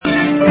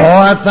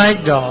I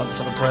thank God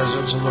for the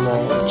presence of the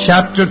Lord.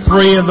 Chapter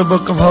 3 of the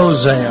book of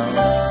Hosea.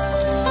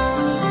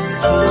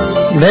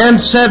 Then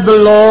said the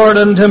Lord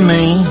unto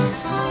me,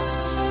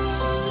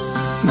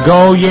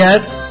 Go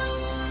yet,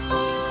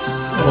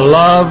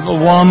 love a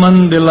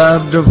woman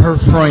beloved of her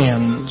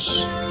friends,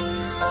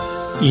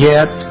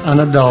 yet an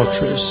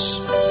adulteress,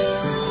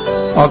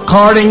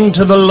 according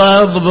to the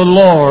love of the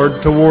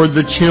Lord toward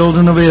the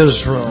children of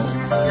Israel,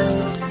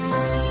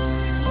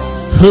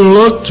 who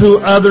look to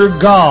other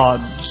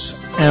gods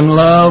and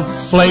love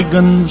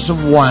flagons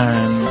of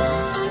wine.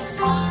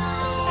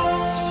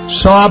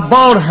 So I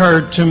bought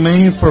her to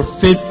me for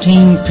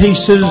 15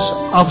 pieces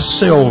of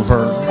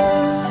silver,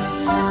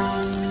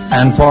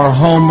 and for a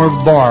homer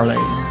of barley,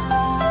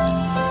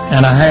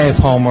 and a half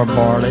homer of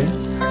barley.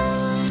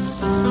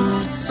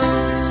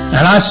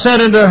 And I said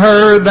unto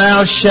her,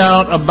 Thou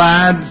shalt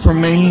abide for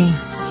me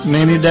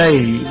many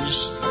days.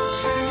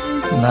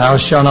 And thou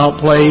shalt not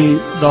play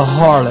the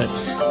harlot,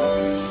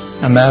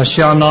 and thou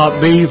shalt not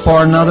be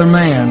for another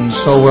man,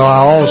 so will I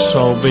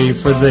also be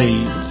for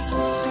thee.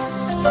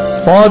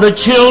 For the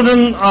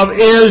children of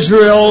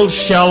Israel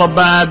shall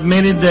abide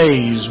many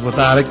days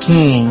without a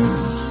king,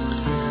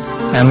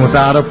 and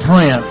without a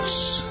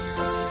prince,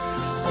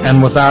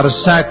 and without a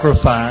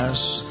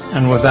sacrifice,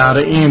 and without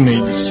an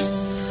image,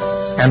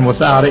 and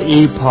without an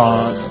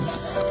ephod,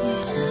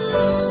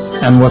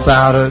 and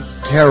without a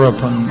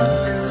terapon.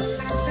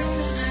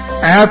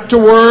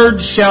 Afterward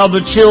shall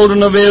the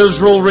children of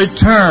Israel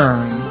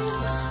return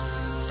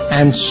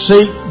and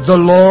seek the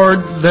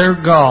Lord their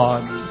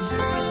God,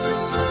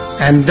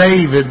 and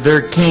David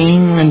their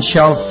king, and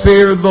shall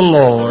fear the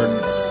Lord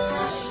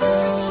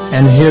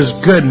and his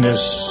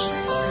goodness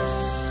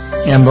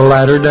in the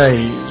latter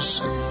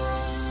days.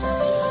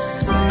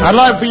 I'd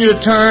like for you to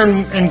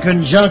turn, in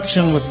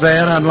conjunction with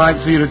that, I'd like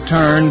for you to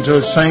turn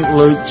to St.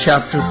 Luke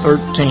chapter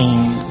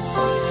 13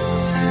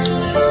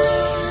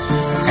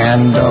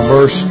 and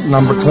verse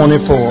number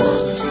 24.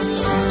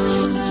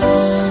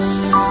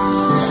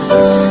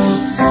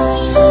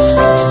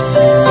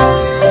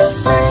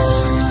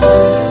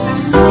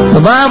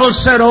 The Bible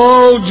said,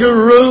 O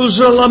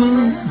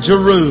Jerusalem,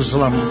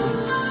 Jerusalem,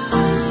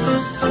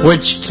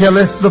 which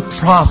killeth the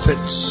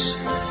prophets,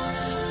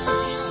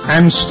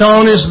 and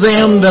stonest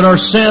them that are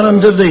sent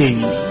unto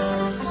thee,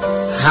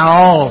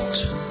 how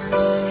oft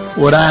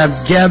would I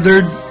have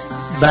gathered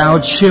thou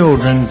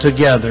children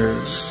together,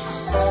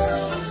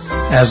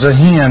 as a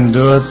hen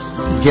doeth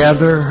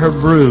gather her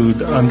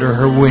brood under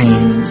her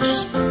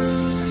wings,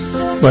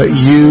 but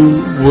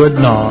you would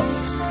not.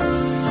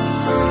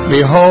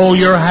 Behold,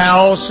 your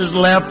house is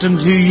left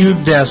unto you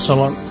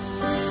desolate,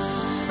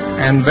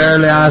 and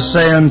verily I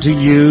say unto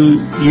you,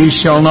 ye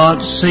shall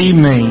not see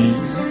me,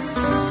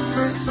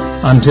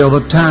 until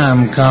the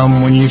time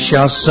come when you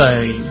shall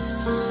say,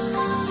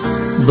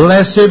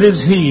 Blessed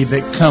is he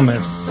that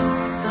cometh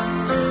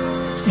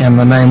in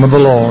the name of the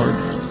Lord.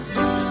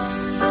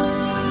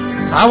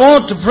 I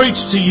want to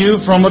preach to you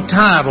from a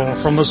title,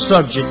 from a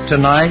subject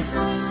tonight,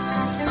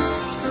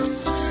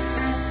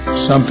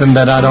 something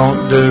that I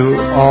don't do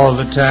all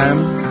the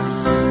time.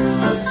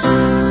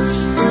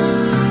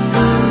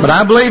 But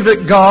I believe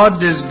that God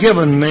has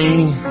given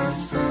me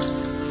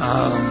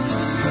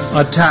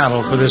a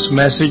title for this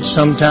message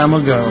some time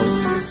ago.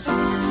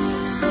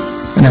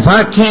 And if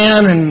I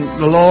can, and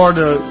the Lord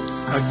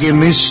give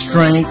me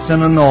strength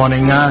and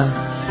anointing,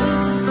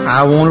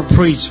 I want to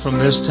preach from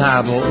this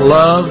title,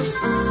 Love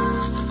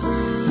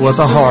with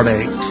a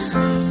Heartache.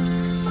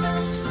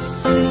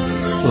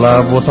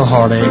 Love with a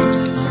Heartache.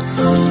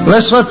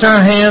 Let's lift our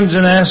hands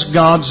and ask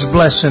God's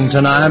blessing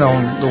tonight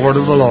on the word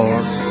of the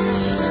Lord.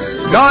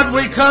 God,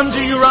 we come to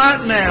you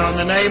right now in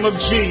the name of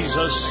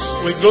Jesus.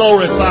 We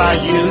glorify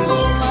you.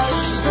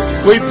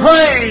 We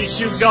praise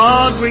you,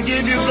 God. We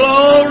give you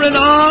glory and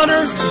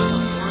honor.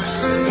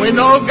 We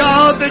know,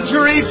 God, that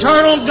you're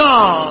eternal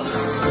God.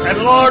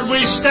 And Lord,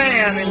 we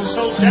stand in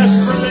so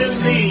desperately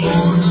in need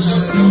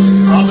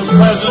of the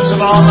presence of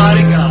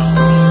Almighty God.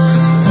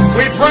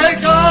 We pray,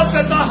 God,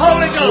 that the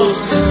Holy Ghost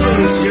will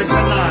move here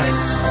tonight.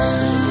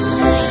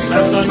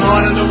 Let the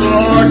anointing of the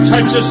Lord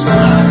touch us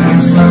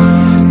tonight.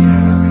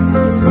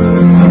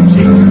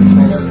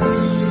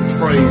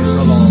 Praise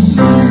the Lord.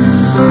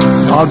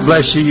 God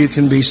bless you. You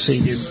can be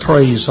seated.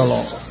 Praise the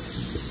Lord.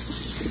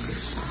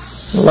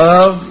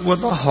 Love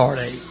with a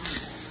Heartache.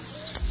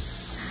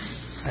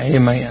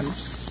 Amen.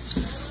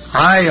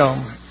 I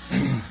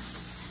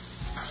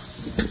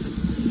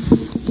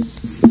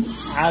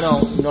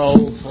don't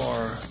know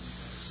for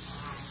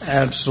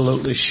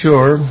absolutely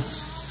sure.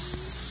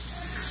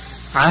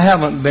 I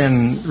haven't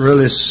been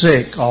really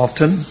sick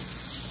often,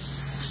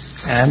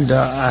 and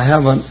I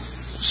haven't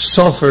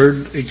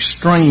suffered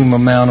extreme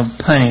amount of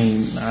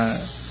pain. I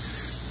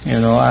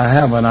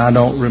haven't. I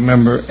don't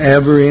remember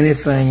ever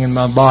anything in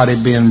my body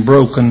being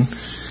broken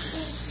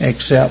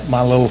except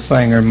my little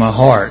finger and my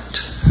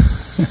heart.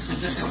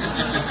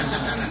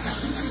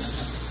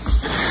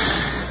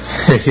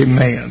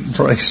 Amen.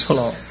 Praise the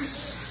Lord.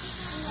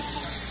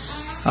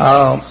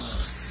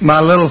 My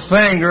little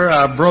finger,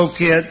 I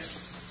broke it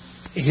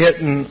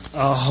hitting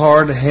a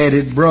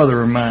hard-headed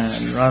brother of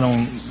mine right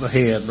on the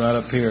head, right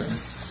up here.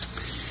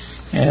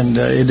 And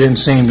it didn't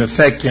seem to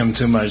affect him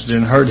too much,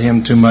 didn't hurt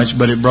him too much,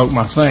 but it broke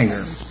my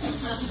finger.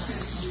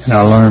 And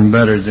I learned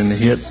better than to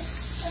hit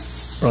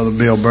Brother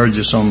Bill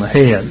Burgess on the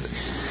head.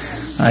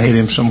 I hit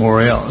him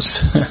somewhere else.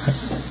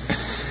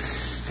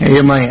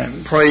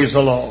 Amen. Praise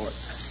the Lord.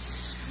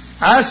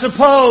 I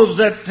suppose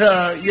that,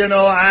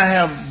 I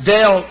have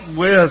dealt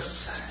with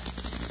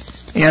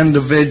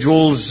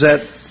individuals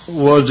that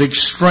was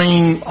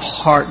extreme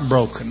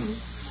heartbroken.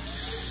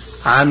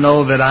 I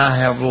know that I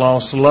have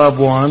lost loved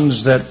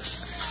ones that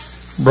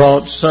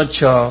brought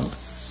such a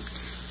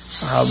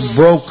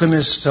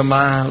brokenness to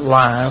my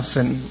life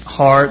and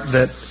heart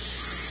that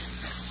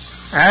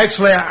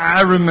actually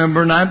I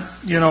remember,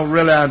 and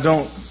really I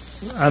don't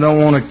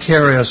want to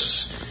carry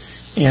us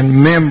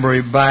in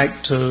memory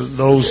back to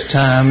those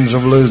times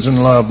of losing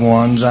loved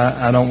ones.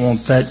 I don't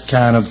want that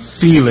kind of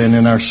feeling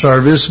in our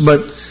service,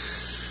 but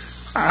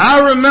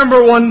I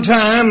remember one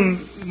time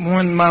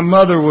when my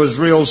mother was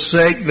real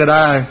sick that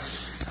I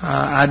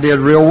did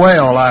real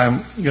well.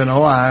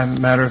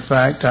 Matter of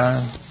fact,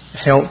 I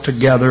held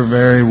together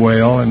very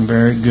well and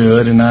very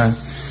good, and I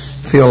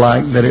feel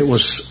like that it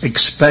was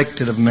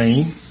expected of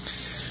me.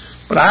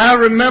 But I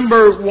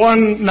remember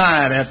one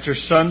night after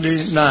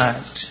Sunday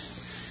night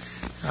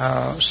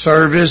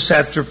service,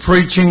 after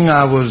preaching,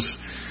 I was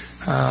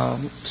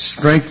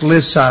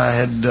strengthless. I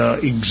had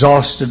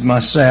exhausted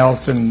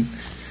myself, and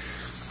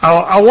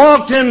I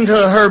walked into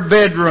her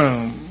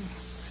bedroom,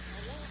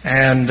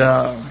 and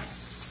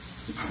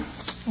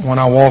when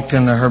I walked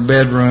into her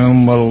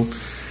bedroom,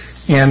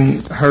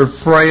 in her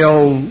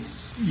frail,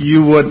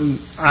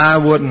 I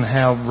wouldn't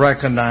have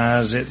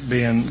recognized it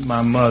being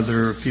my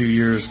mother a few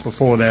years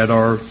before that,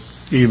 or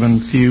even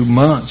few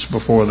months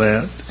before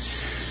that.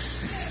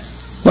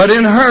 But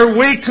in her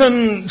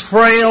weakened,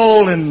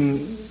 frail,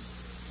 and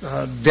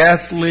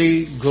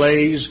deathly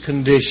glazed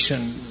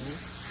condition,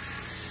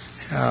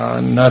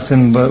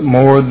 nothing but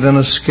more than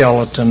a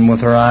skeleton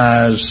with her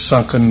eyes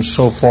sunken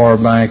so far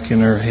back in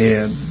her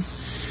head.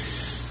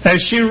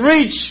 As she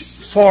reached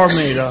for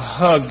me to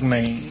hug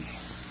me,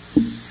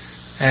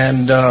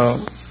 and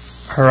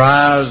her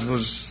eyes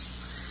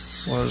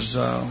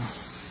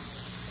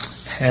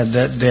had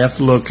that death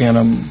look in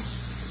them,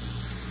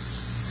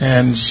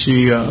 and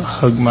she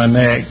hugged my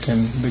neck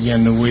and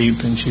began to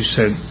weep, and she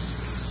said,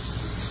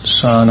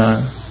 "Son,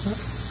 I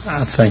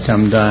think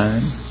I'm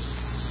dying."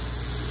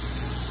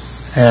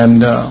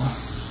 And I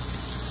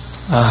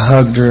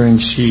hugged her,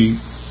 and she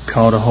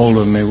caught a hold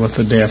of me with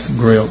a death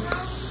grip.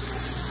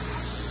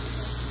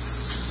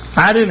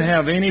 I didn't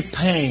have any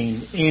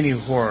pain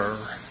anywhere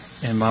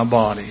in my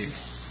body,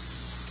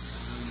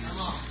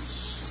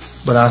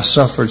 but I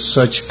suffered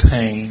such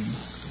pain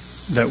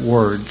that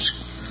words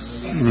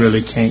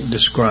really can't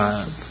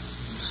describe.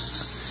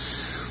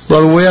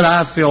 Brother Witt,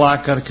 I feel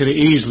like I could have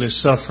easily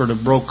suffered a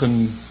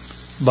broken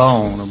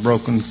bone, a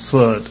broken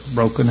foot, a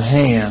broken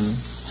hand,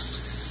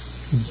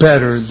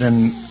 better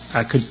than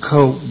I could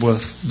cope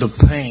with the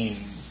pain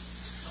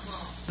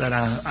that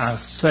I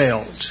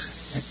felt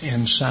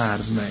inside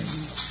of me.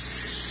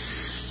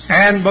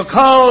 And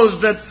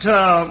because that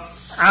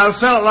I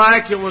felt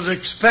like it was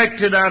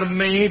expected out of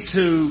me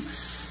to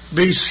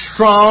be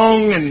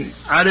strong, and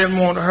I didn't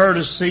want her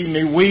to see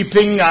me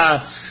weeping,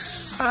 I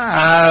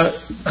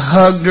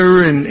hugged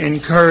her and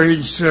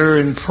encouraged her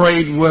and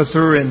prayed with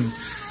her and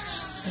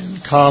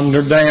calmed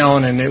her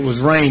down. And it was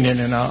raining,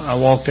 and I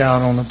walked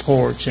out on the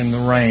porch in the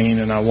rain,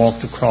 and I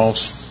walked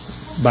across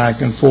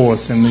back and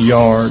forth in the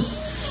yard.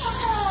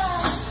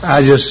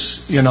 I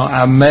just,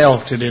 I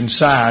melted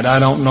inside. I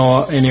don't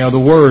know any other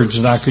words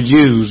that I could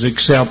use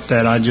except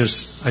that I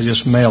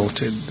just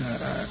melted.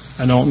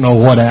 I don't know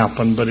what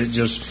happened, but it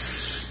just,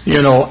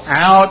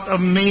 out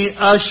of me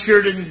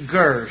ushered and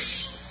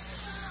gushed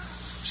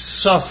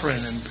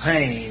suffering and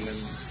pain.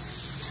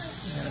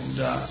 And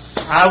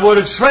I would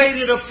have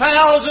traded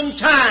 1,000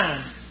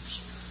 times.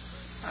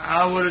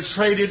 I would have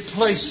traded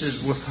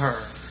places with her.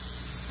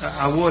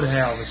 I would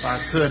have if I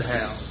could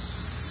have.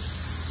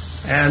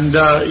 And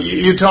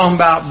you're talking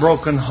about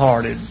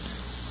broken-hearted.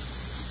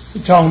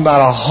 You're talking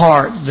about a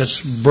heart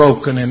that's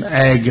broken in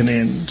agony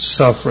and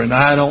suffering.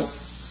 I really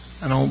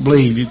don't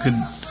believe you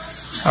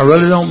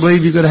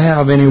could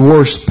have any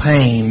worse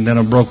pain than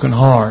a broken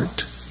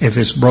heart if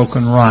it's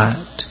broken right.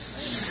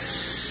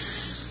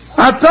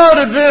 I thought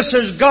of this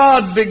as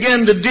God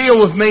began to deal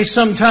with me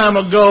some time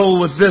ago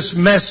with this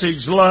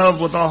message,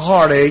 Love with a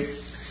Heartache.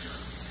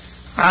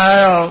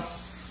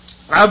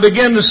 I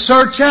began to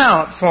search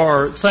out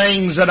for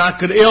things that I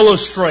could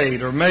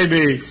illustrate, or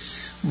maybe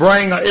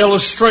bring an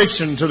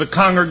illustration to the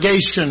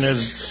congregation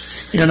as,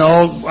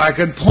 I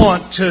could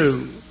point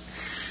to.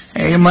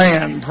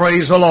 Amen.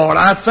 Praise the Lord.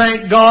 I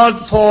thank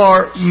God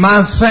for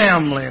my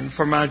family and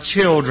for my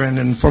children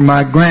and for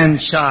my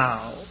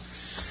grandchild.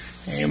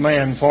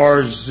 Amen. As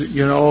far as,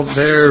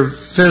 their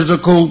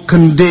physical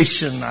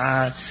condition,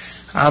 I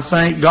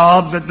thank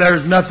God that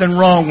there's nothing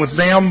wrong with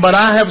them. But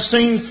I have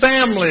seen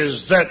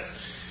families that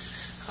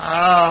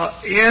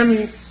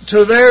in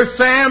to their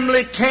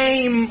family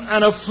came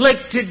an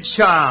afflicted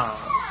child.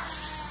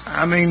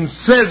 I mean,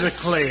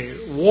 physically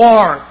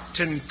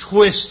warped and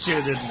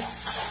twisted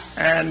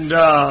and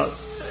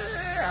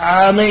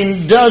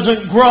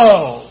doesn't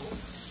grow.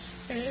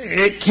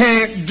 It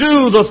can't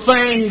do the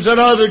things that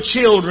other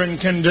children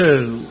can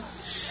do.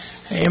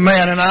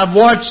 Amen. And I've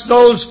watched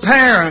those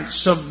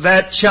parents of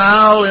that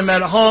child in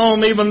that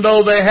home, even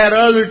though they had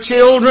other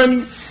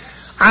children,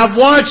 I've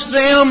watched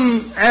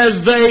them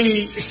as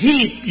they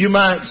heap, you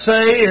might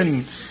say,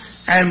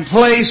 and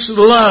place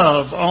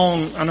love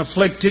on an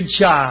afflicted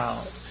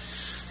child.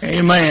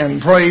 Amen.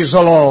 Praise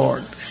the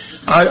Lord.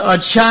 A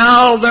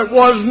child that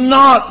was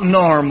not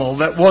normal,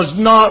 that was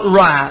not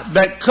right,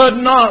 that could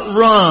not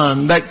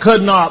run, that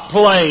could not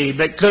play,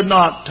 that could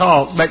not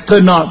talk, that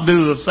could not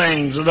do the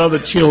things that other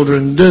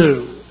children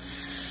do.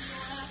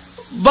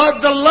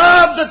 But the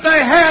love that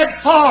they had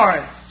for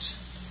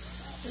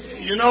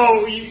it, you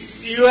know,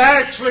 you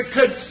actually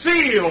could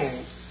feel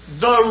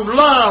the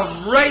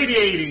love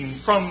radiating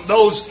from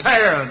those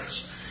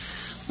parents.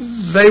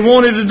 They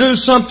wanted to do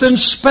something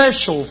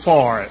special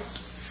for it.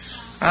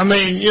 I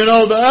mean, you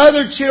know, the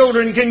other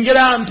children can get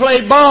out and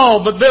play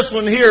ball, but this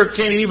one here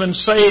can't even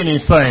say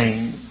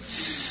anything.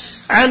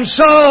 And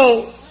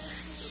so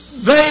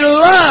they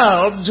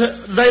loved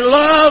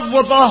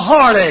with a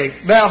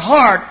heartache. Their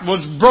heart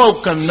was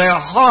broken. Their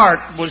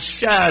heart was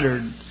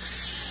shattered.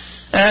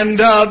 And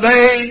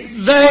they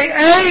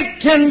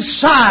ached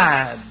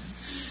inside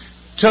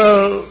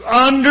to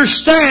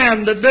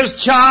understand that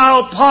this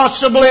child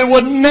possibly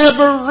would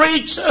never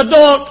reach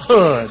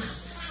adulthood.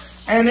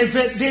 And if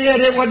it did,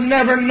 it would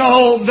never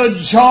know the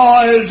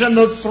joys and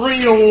the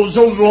thrills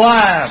of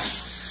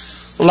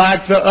life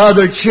like the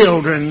other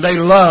children they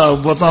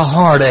love with a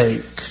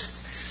heartache.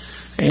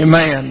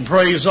 Amen.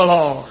 Praise the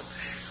Lord.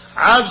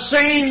 I've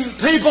seen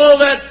people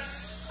that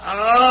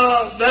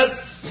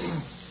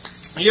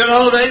you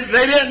know, they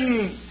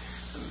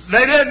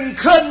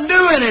couldn't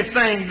do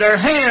anything. Their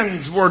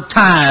hands were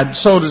tied,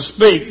 so to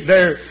speak.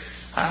 They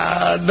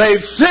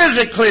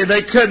physically,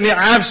 they couldn't.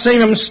 I've seen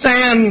them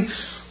stand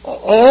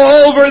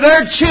over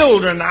their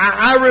children.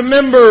 I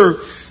remember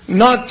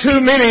not too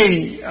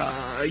many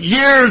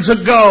years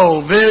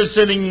ago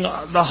visiting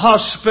the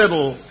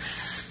hospital,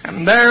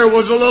 and there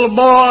was a little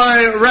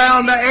boy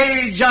around the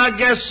age, I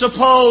guess,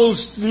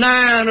 suppose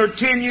 9 or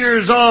 10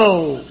 years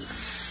old.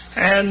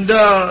 And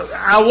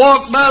I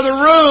walked by the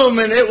room,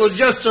 and it was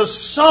just a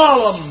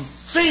solemn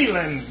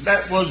feeling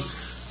that was,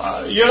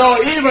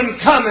 even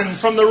coming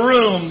from the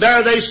room.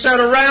 There they sat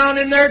around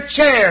in their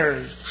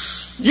chairs.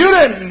 I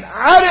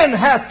didn't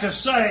have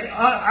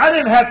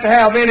to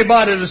have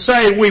anybody to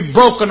say we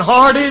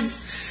broken-hearted.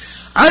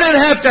 I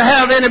didn't have to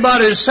have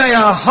anybody to say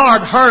our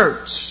heart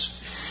hurts.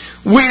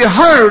 We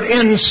hurt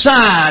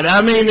inside.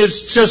 I mean,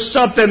 it's just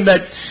something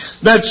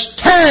that's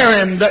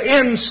tearing the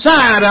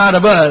inside out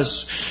of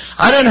us.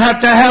 I didn't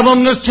have to have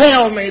them to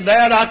tell me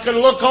that. I could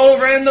look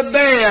over in the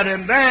bed,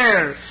 and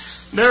their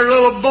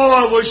little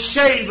boy was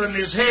shaving.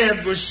 His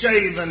head was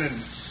shaven,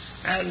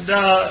 and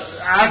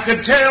I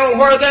could tell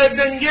where they'd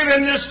been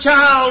giving this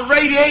child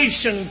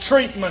radiation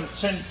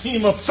treatments and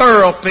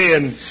chemotherapy,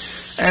 and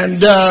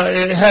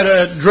it had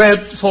a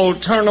dreadful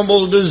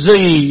terminal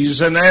disease.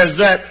 And as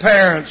that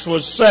parents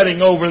was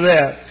sitting over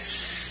that,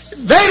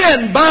 they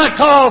didn't back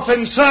off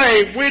and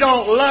say, we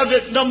don't love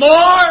it no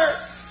more,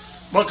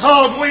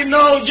 because we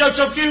know just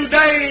a few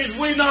days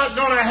we're not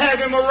going to have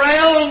him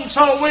around,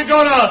 so we're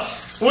going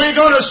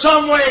to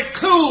some way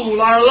cool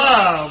our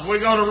love. We're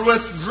going to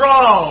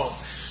withdraw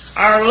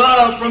our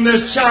love from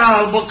this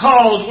child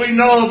because we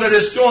know that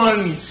it's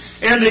going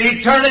into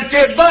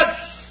eternity. But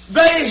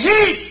they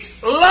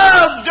heaped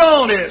love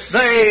on it.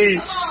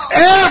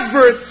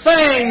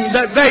 Everything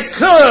that they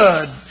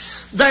could,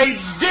 they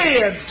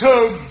did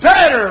to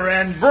better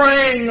and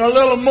bring a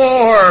little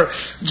more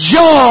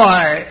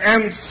joy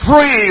and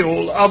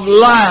thrill of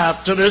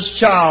life to this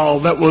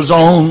child that was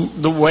on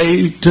the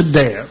way to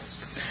death.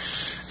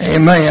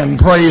 Amen.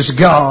 Praise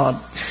God.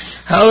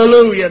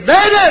 Hallelujah.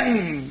 They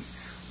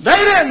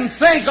didn't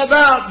think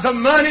about the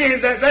money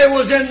that they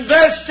was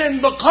investing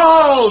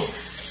because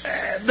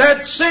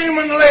that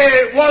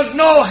seemingly was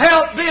no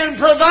help being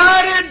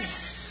provided.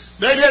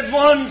 They did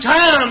one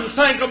time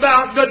think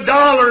about the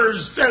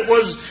dollars that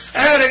was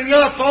adding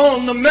up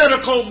on the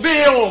medical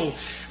bill,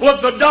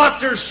 with the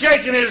doctor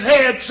shaking his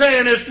head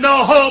saying it's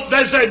no hope.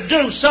 They said,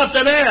 do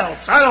something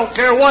else. I don't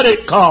care what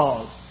it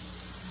costs.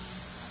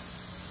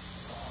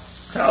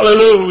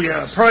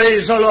 Hallelujah.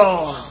 Praise the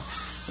Lord.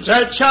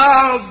 That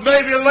child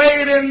maybe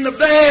laid in the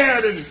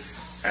bed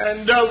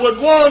and would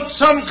want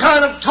some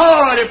kind of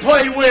toy to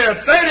play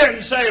with. They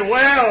didn't say,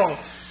 well,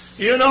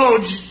 you know,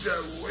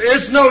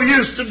 it's no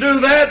use to do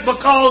that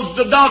because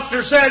the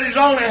doctor said he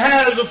only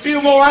has a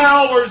few more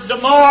hours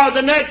tomorrow,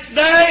 the next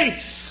day.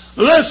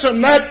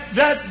 Listen, that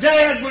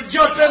dad would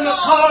jump in the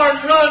car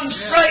and run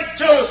straight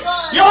to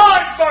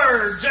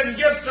Yardbirds and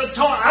get the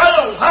toy.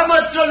 How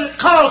much does it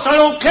cost? I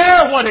don't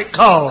care what it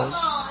costs.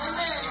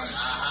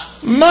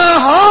 My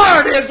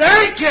heart is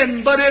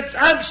aching, but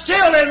I'm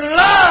still in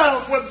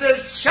love with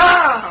this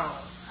child.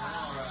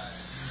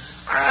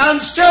 I'm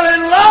still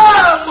in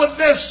love with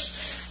this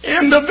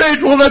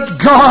individual that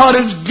God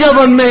has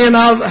given me, and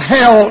I've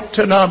helped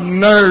and I've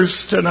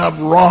nursed and I've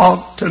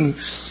rocked, and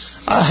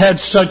I had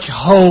such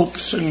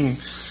hopes and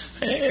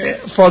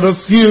for the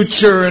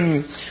future,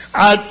 and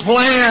I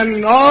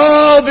planned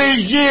all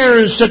these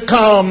years to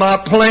come. I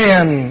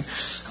planned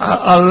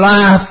a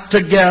life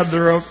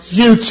together, a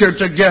future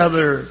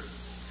together.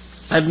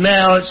 And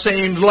now it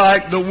seems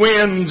like the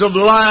winds of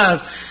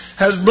life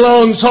has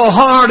blown so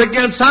hard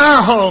against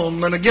our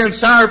home and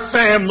against our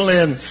family,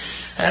 and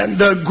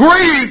the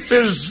grief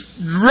is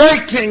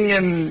raking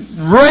and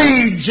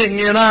raging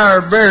in our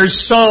very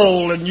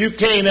soul, and you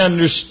can't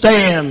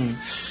understand.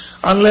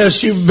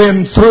 Unless you've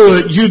been through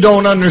it, you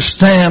don't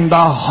understand the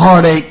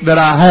heartache that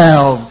I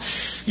have.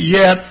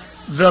 Yet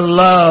the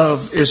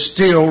love is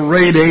still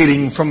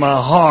radiating from my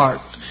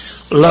heart.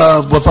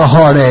 Love with a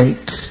heartache.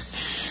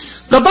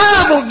 The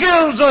Bible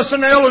gives us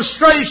an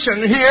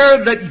illustration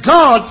here that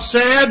God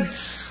said,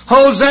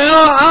 Hosea,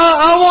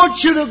 I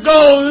want you to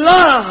go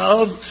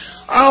love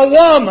a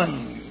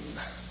woman.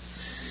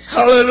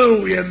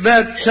 Hallelujah.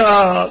 That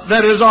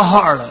is a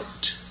harlot.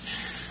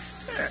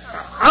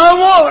 I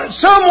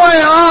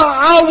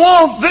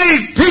want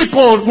these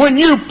people, when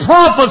you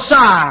prophesy,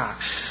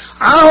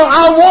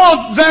 I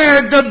want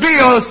there to be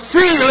a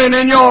feeling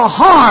in your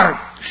heart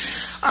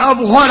of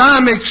what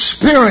I'm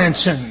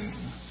experiencing.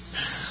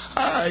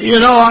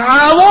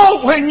 I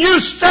want when you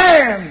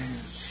stand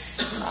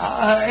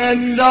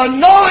and the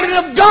anointing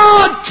of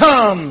God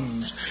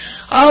comes,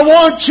 I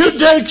want you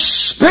to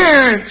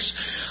experience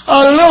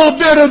a little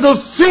bit of the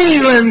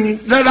feeling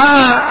that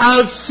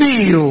I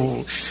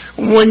feel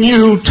when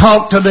you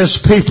talk to this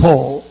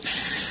people.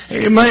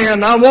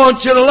 Amen. I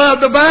want you to love.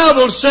 The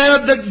Bible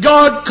said that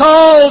God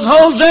calls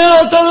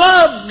Hosea to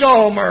love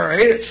Gomer.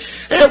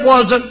 It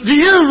wasn't. Do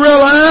you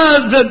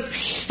realize that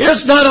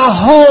it's not a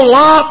whole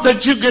lot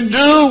that you can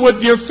do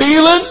with your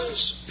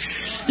feelings?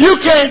 You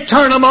can't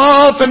turn them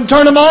off and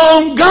turn them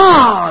on.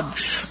 God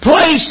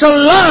placed a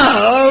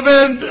love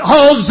in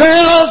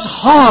Hosea's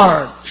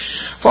heart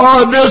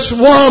for this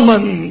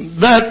woman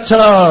that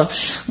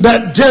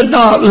did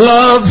not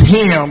love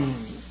him,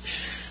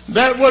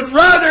 that would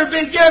rather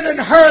be giving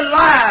her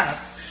life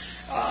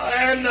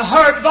and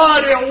her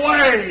body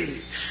away,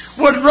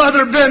 would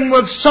rather been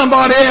with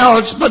somebody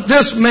else, but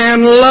this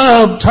man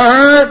loved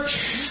her.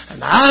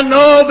 And I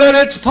know that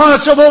it's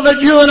possible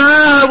that you and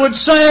I would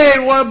say,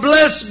 well,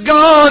 bless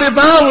God, if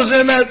I was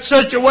in that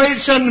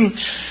situation,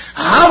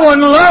 I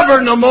wouldn't love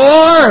her no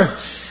more.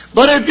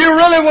 But if you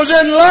really was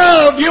in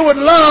love, you would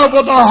love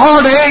with a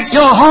heartache.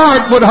 Your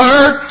heart would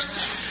hurt.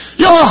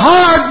 Your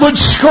heart would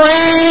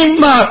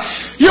scream.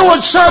 You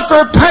would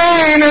suffer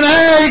pain and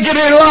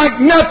agony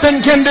like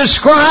nothing can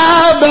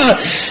describe.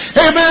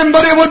 Amen.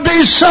 But it would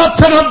be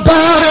something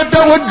about it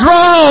that would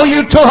draw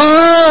you to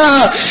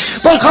her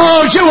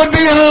because you would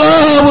be in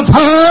love with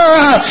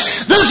her.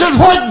 This is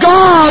what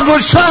God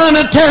was trying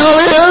to tell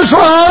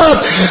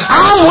Israel.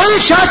 I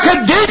wish I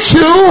could get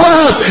you.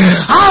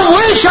 I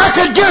wish I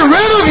could get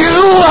rid of you.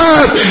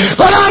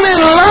 But I'm in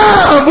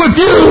love with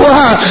you.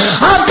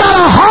 I've got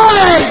a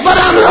heartache, but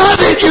I'm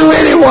loving you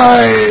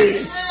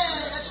anyway.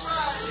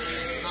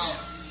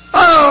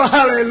 Oh,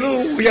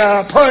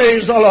 hallelujah.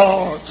 Praise the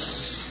Lord.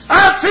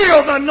 I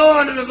feel the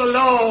anointing of the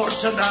Lord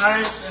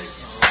tonight.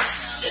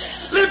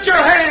 Lift your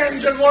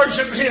hands and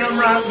worship Him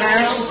right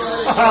now.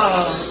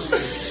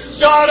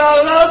 God,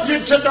 I love you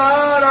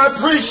tonight. I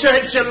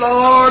appreciate you,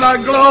 Lord. I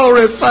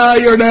glorify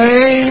your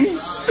name.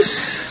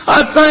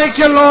 I thank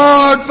you,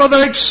 Lord, for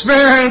the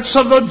experience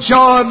of the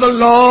joy of the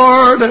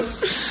Lord.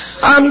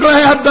 I'm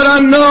glad that I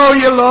know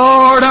you,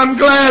 Lord. I'm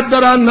glad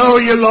that I know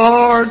you,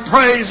 Lord.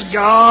 Praise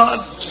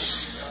God.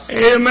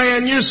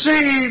 Amen. You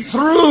see,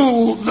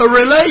 through the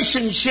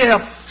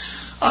relationship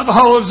of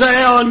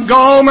Hosea and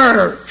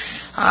Gomer,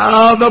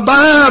 the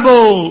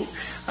Bible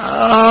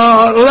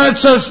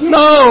lets us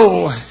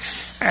know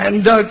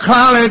and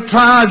kind of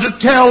tries to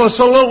tell us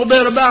a little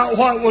bit about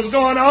what was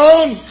going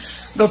on.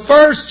 The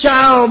first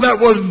child that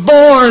was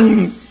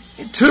born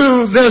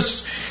to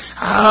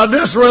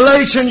this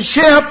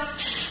relationship,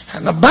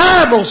 and the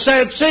Bible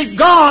said, see,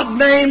 God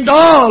named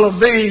all of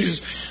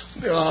these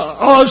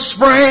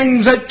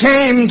offsprings that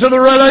came to the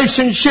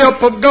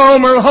relationship of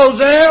Gomer and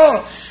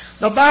Hosea.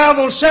 The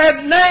Bible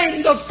said,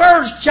 name the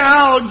first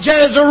child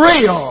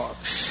Jezreel.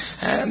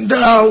 And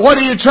what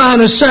are you trying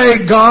to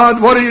say,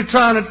 God? What are you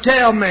trying to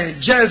tell me?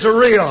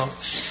 Jezreel.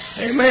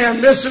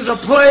 Amen. This is a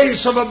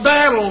place of a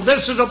battle.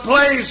 This is a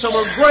place of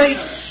a great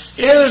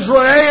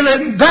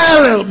Israeli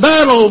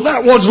battle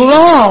that was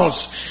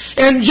lost.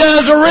 In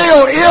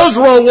Jezreel,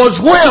 Israel was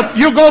whipped.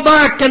 You go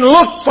back and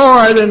look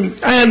for it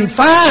and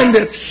find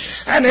it.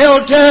 And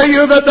he'll tell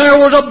you that there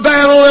was a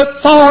battle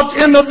that fought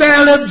in the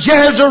valley of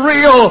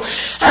Jezreel,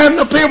 and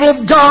the people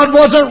of God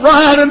wasn't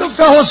right, and the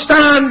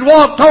Philistines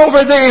walked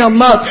over them.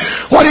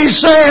 What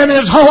he's saying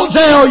is,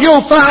 Hosea,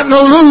 you're fighting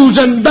a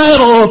losing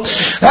battle.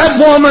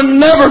 That woman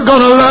never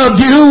gonna love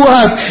you.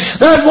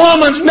 That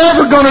woman's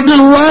never gonna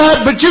do right,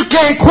 but you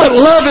can't quit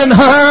loving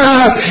her.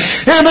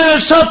 And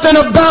there's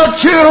something about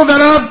you that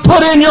I've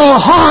put in your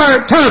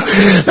heart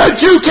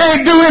that you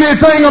can't do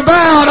anything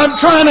about. I'm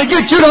trying to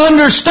get you to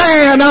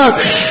understand.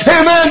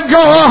 Amen. Go,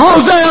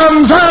 Hosea,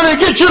 I'm trying to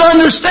get you to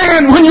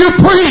understand when you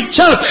preach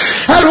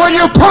and when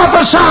you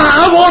prophesy,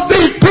 I want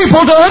these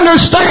people to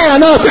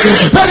understand that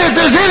if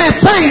there's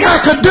anything I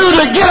could do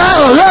to get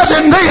out of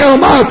loving them,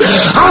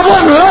 I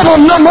wouldn't love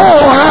them no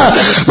more.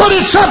 But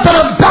it's something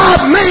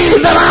about me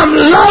that I'm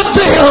loving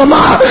them.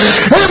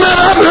 Amen.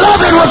 I'm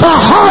loving with a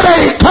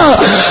heartache.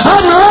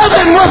 I'm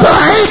loving with an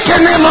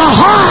aching in my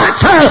heart.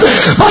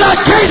 But I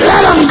can't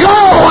let them go.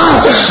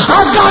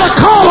 I've got to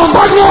call them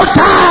one more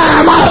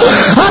time.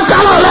 I've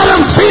got to let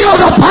them feel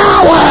the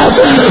power.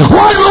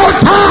 One more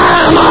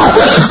time.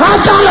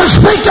 I've got to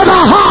speak to the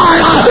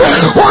heart.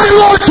 One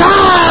more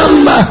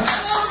time.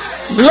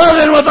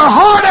 Loving with a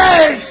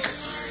heartache.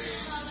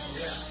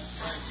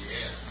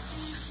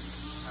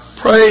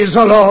 Praise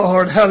the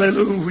Lord.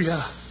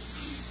 Hallelujah.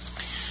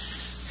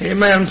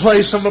 Amen.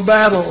 Place of a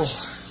battle.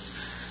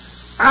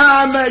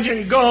 I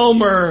imagine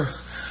Gomer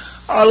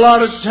a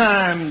lot of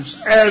times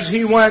as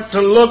he went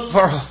to look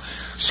for,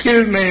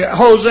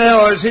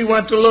 Hosea, as he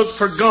went to look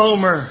for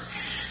Gomer,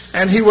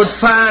 and he would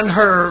find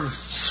her.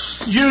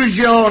 Use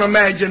your own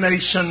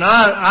imagination.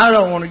 I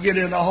don't want to get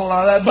into a whole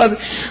lot of that, but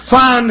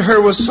find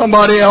her with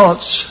somebody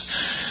else.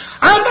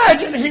 I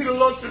imagine he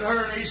looked at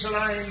her and he said,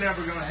 I ain't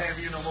never going to have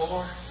you no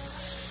more.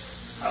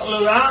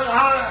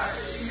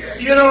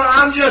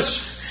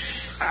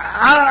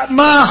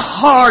 My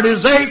heart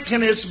is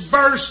aching, it's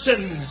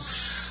bursting.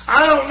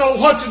 I don't know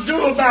what to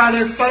do about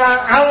it, but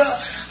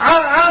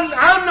I'm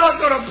not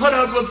going to put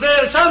up with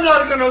this. I'm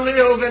not going to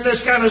live in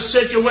this kind of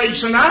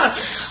situation.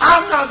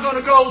 I'm not going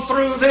to go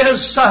through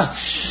this.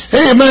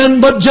 Amen.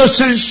 But just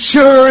as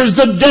sure as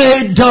the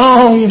day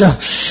dawned,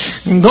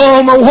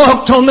 Gomer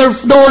walked on their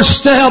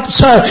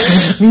doorsteps,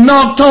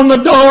 knocked on the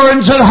door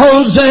and said,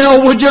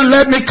 Hosea, would you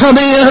let me come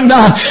in?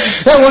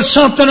 There was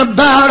something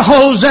about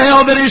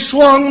Hosea that he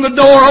swung the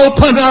door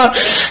open,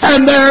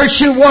 and there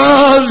she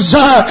was,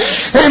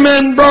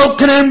 amen,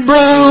 broken and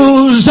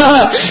bruised,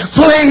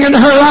 flinging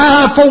her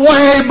life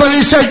away. But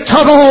he said,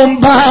 come on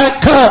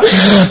back.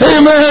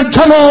 Amen.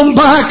 Come on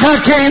back. I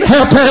can't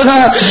help it.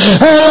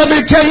 Let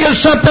me tell you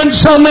something.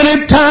 So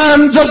many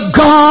times the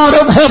God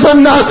of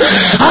heaven,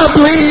 I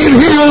believe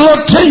he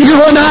looked at you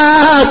and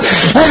I,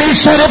 and he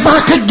said, if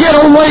I could get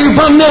away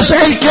from this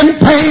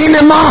aching pain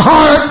in my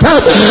heart,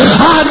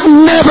 I'd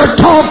never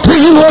talk to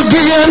you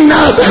again.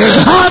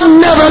 I'd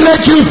never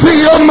let you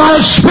feel my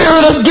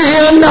spirit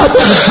again.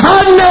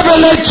 I'd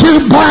never let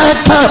you back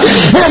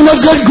in the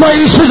good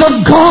graces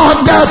of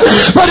God.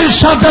 But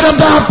it's something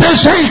about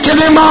this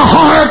aching in my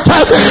heart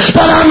that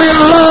I'm in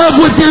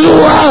love with you.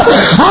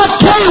 I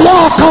can't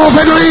walk off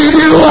and leave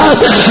you.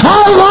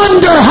 I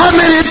wonder how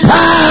many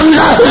times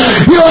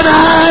you and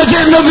I as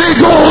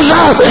individuals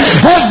have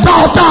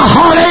brought the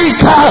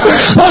heartache,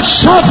 the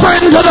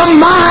suffering to the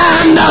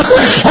mind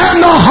and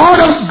the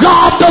heart of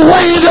God the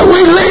way that we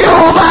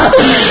live.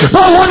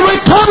 But when we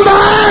come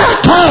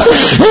back,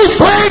 he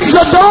flings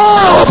the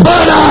door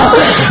open.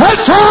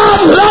 That's how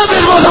I'm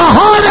loving with a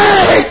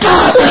heartache.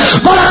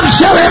 But I'm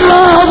still in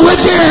love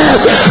with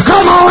you.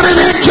 Come on and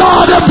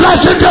enjoy the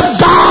blessings of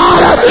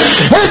God.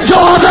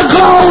 Enjoy the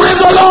glory of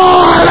the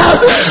Lord.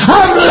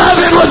 I'm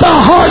loving with a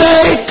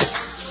heartache.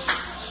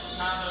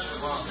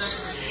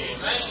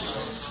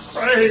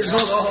 Praise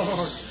the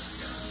Lord.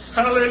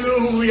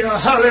 Hallelujah.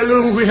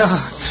 Hallelujah.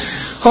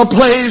 A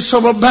place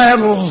of a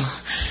battle.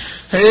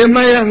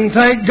 Amen.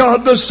 Thank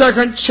God the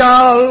second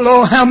child,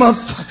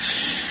 Lohamath,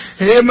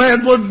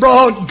 amen, was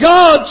brought.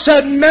 God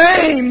said,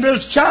 name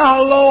this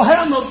child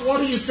Lohamath. What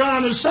are you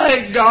trying to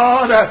say,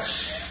 God?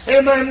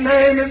 Amen.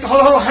 Name it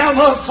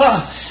Lohamath.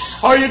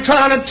 Are you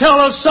trying to tell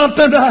us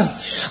something?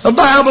 The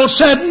Bible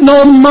said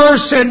no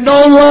mercy,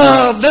 no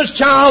love. This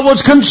child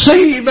was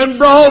conceived and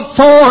brought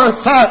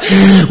forth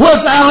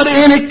without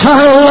any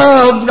kind of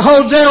love.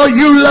 Hosea,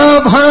 you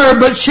love her,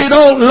 but she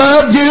don't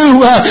love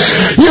you.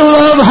 You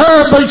love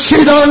her, but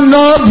she don't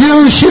love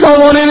you. She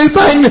don't want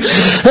anything.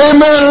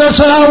 Amen.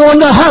 Listen, I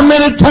wonder how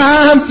many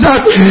times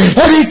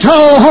and he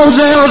told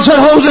Hosea,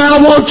 said, Hosea,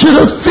 I want you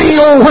to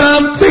feel what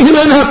I'm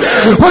feeling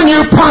when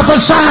you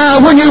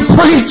prophesy, when you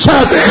preach.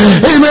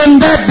 Amen.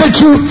 Amen. That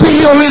you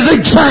feel is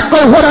exactly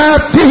what I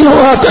feel.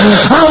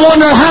 I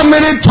wonder how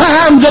many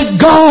times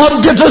that God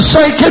gets a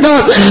shaking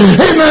up.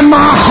 Amen. My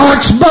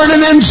heart's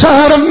burning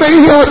inside of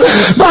me.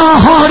 My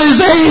heart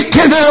is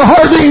aching and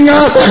hurting.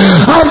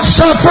 I'm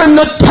suffering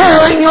the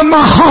tearing of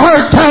my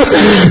heart.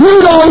 You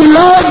don't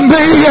love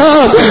me.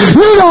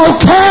 You don't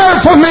care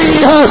for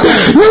me.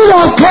 You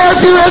don't care if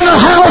you're in the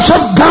house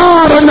of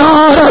God or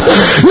not.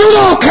 You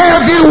don't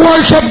care if you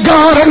worship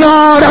God or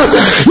not.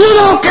 You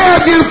don't care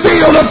if you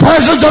feel the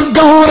presence of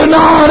God or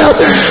not.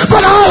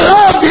 But I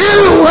love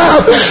you.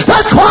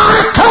 That's why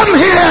I come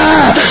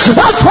here.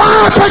 That's why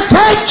I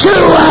protect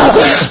you.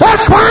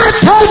 That's why I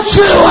touch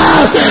you.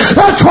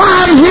 That's why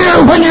I'm here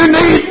when you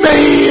need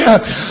me.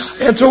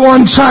 It's a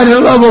one-sided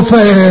love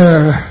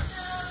affair.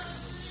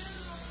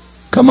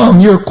 Come on,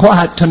 you're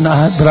quiet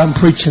tonight, but I'm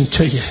preaching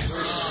to you.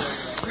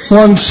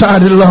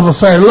 One-sided love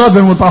affair,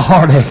 loving with a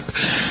heartache.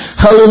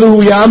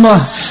 Hallelujah.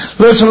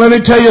 Listen, let me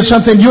tell you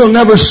something. You'll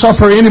never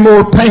suffer any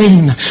more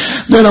pain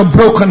than a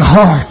broken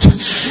heart.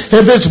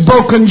 If it's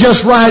broken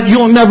just right,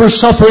 you'll never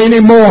suffer any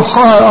more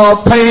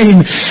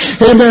pain.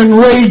 Amen.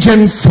 Rage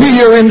and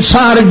fear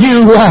inside of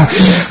you.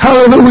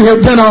 Hallelujah.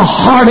 Than a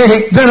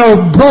heartache, than a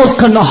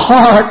broken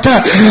heart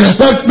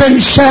that's been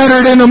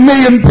shattered in a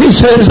million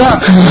pieces.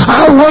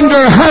 I wonder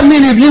how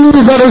many of you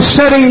that are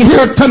sitting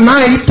here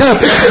tonight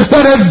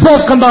that have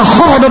broken the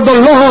heart of the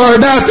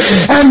Lord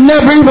and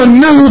never even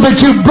knew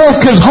that you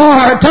broke His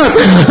heart,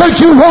 that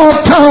you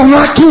walked on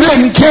like you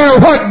didn't care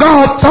what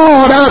God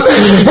thought.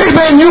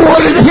 Amen. You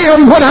wanted Him.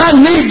 When I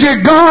need you,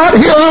 God,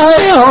 here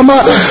I am.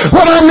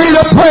 When I need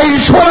a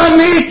praise, when I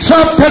need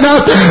something,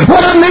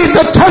 when I need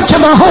the touch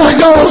of the Holy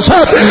Ghost,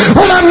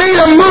 when I need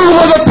a move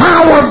of the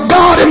power of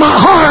God in my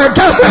heart,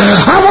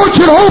 I want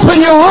you to open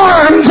your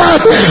arms,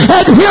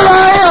 and here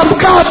I am.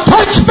 God,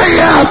 touch me.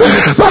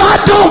 But I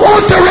don't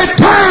want to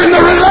return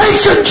the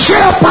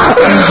relationship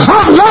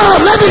of love.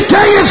 Let me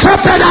tell you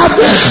something.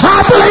 I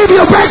believe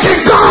you're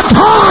breaking God's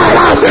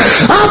heart.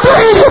 I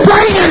believe you're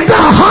bringing the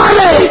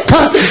heartache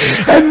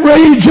and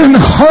rage and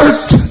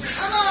hurt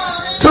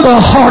to the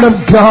heart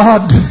of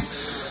God.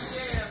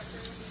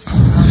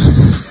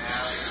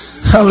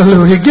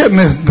 Hallelujah. Give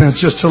me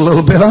just a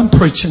little bit. I'm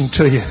preaching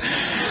to you.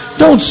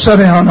 Don't sit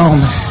down on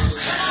me.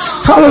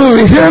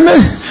 Hallelujah. Hear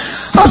me?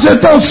 I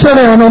said, don't sit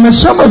down on me.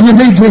 Some of you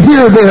need to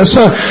hear this.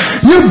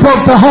 You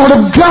broke the heart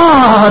of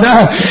God.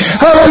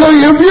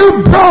 Hallelujah. You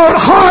brought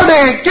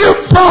heartache. You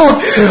brought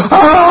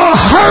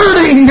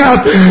hurting.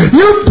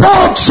 You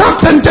brought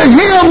something to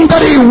Him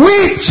that He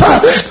weeps.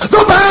 The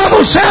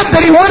Bible said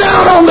that He went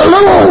out on the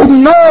little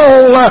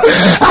knoll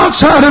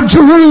outside of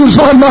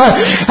Jerusalem.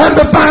 And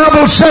the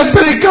Bible said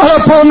that He got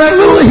up on that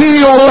little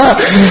hill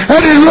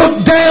and He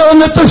looked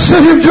down at the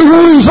city of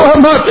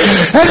Jerusalem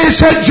and He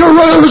said,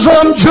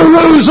 Jerusalem,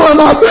 Jerusalem,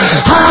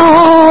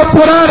 how oft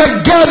would I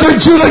have gathered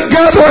you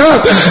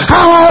together?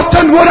 How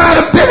often would I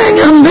have been in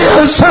your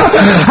midst?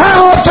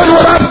 How often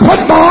would I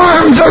put my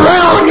arms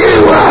around you?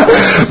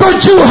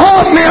 But you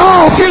held me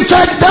off. You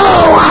said, no,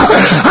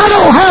 I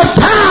don't have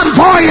time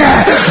for you.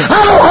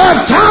 I don't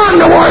have time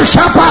to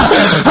worship.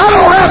 I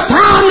don't have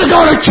time to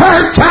go to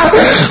church.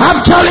 I'm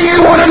telling you,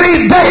 one of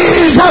these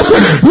days,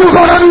 you're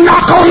going to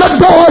knock on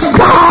the door of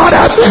God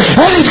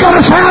and He's going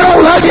to say, I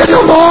don't love you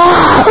no more.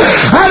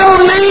 I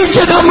don't need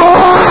you no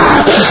more.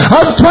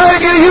 I'm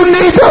telling you, you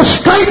need to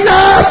straighten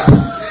up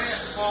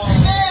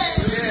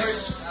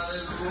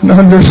and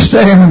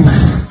understand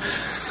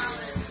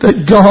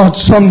that God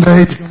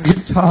someday is going to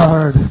get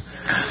tired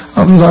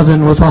of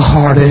loving with a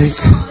heartache.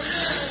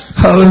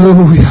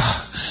 Hallelujah.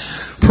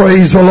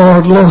 Praise the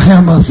Lord. Lo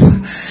Hamath.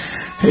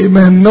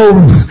 Amen. No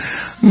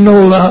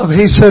love.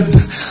 He said,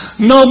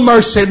 no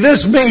mercy.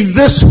 This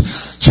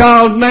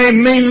child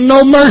name means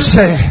no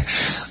mercy.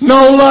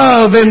 No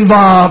love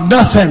involved.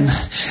 Nothing.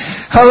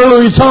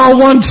 Hallelujah. It's all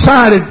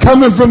one-sided.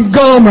 Coming from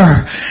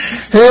Gomer.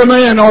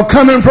 Amen. Or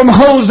coming from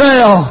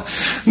Hosea.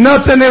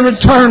 Nothing in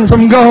return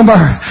from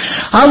Gomer.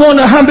 I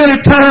wonder how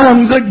many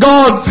times that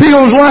God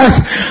feels like,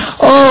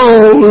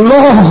 oh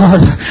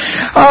Lord.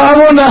 I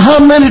wonder how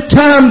many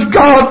times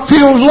God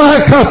feels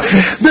like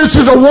this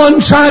is a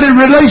one-sided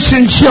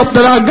relationship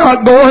that I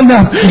got going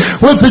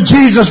with the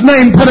Jesus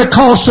name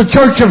Pentecostal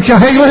Church of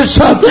Chehalis.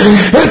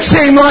 It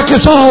seemed like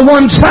it's all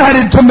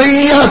one-sided to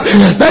me.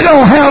 They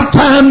don't have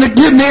time to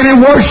give me any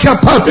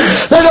worship.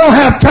 They don't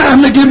have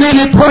time to give me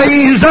any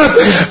praise.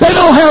 They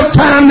don't have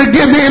time to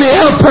give me any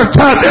effort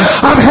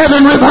of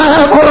having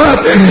revival.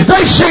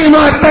 They seem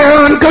like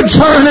they're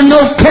unconcerned and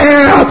don't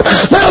care.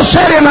 They'll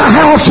sit in the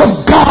house of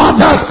God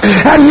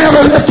and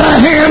never lift their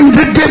hand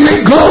to give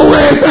me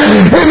glory.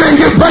 Amen.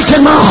 You're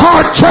breaking my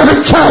heart,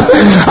 church.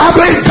 I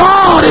believe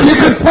God, if He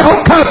could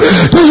talk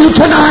to you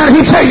tonight,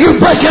 He'd say, you're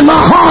breaking my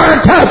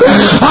heart.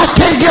 I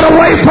can't get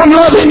away from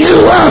loving you.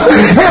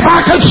 If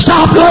I could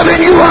stop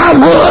loving you, I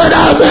would.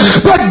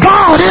 But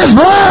God is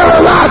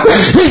love.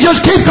 He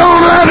just keeps on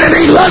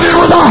loving. He's loving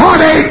with a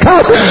heartache.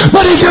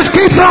 But He just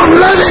keeps on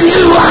loving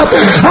you.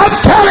 I'm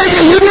telling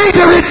you, you need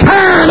to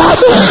return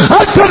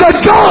to the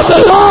joy of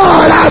the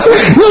Lord.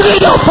 You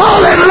need to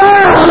fall in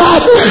love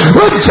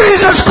with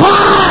Jesus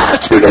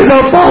Christ. You need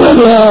to fall in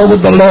love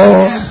with the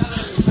Lord.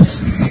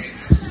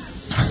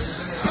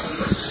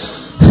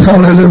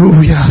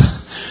 Hallelujah.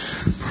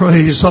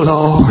 Praise the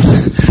Lord.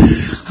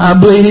 I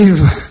believe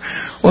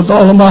with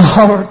all of my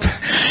heart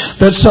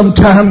that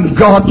sometimes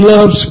God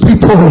loves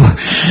people.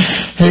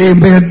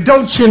 Amen.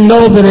 Don't you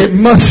know that it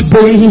must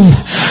be?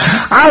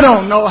 I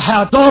don't know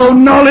how to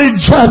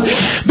knowledge.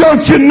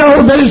 Don't you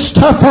know that it's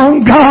tough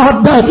on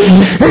God?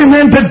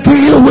 Amen. To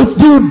deal with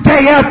you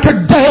day after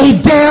day,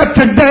 day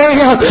after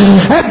day.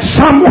 And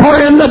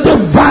somewhere in the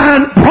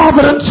divine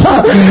providence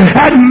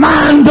and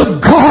mind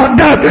of God,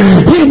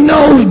 He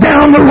knows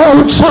down the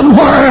road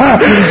somewhere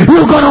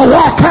you're going to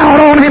walk out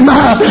on Him.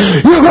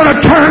 You're going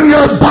to turn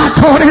your back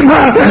on Him.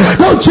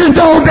 Don't you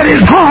know that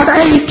His heart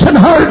aches and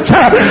hurts?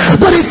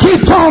 But He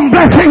keeps on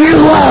blessing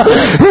you.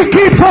 He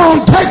keeps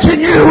on touching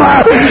you.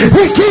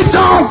 He keeps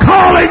on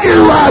calling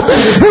you.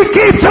 He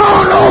keeps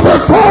on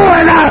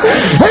overflowing.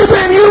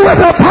 Amen. You with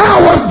the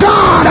power of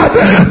God,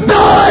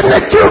 knowing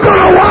that you're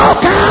going to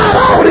walk out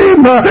on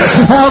Him.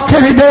 How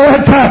can He do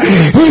it?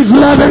 He's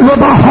loving with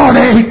a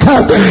heartache.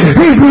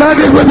 He's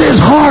loving with His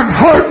heart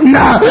hurting.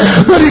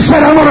 But He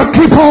said, I'm going to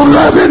keep on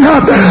loving.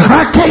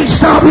 I can't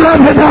stop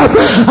loving.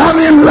 I'm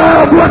in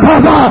love with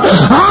them.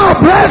 I'll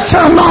bless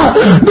them,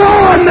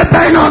 knowing that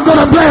they're not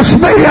going to bless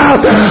me.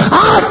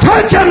 I'll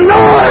touch them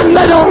knowing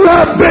they don't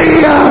love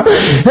me.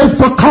 It's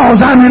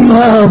because I'm in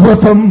love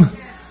with them.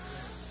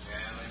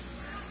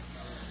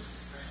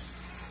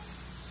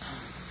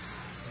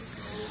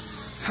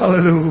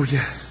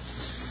 Hallelujah.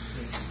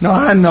 Now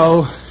I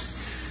know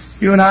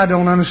you and I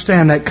don't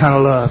understand that kind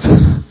of love.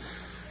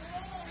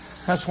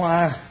 That's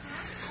why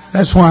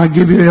I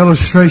give you the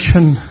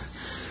illustration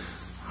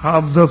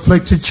of the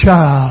afflicted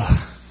child.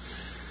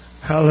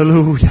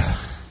 Hallelujah.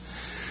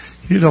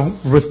 You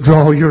don't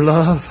withdraw your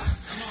love.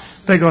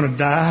 They're going to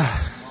die.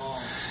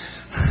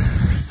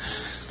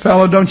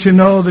 Fellow, don't you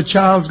know the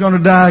child's going to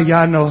die?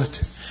 Yeah, I know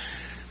it.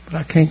 But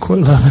I can't quit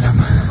loving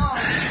them.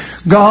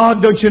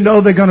 God, don't you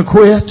know they're going to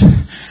quit?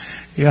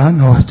 Yeah, I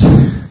know it.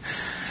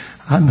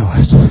 I know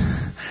it.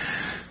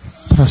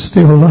 But I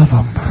still love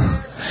them.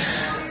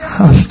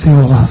 I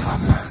still love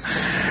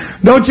them.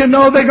 Don't you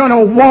know they're going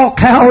to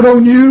walk out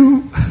on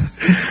you?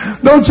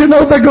 Don't you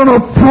know they're going to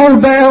throw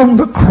down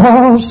the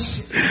cross?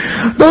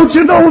 Don't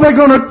you know they're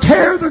going to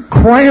tear the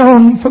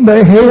crown from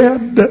their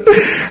head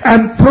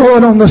and throw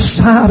it on the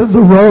side of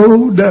the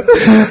road?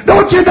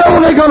 Don't you know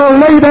they're going to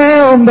lay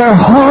down their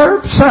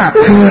harps?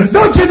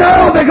 Don't you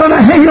know they're going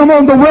to hang them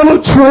on the willow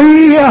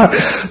tree?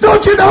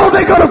 Don't you know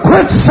they're going to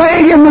quit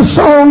singing the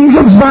songs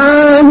of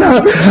Zion?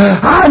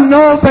 I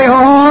know they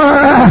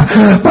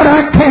are, but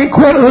I can't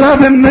quit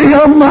loving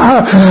them.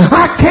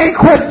 I can't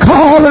quit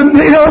calling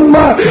them.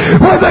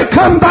 When they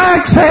come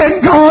back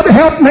saying, God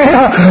help me,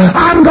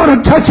 I'm going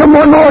to touch them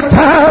one more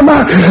time.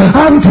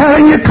 I'm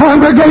telling you,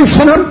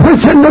 congregation, I'm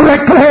preaching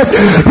directly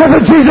to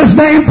the Jesus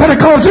name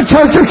Pentecostal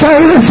Church of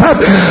Jesus.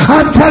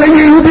 I'm telling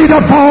you, you need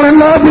to fall in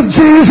love with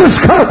Jesus.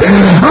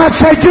 I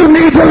said you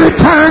need to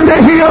return to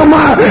Him.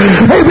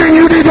 Amen.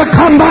 You need to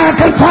come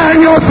back and find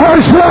your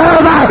first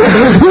love.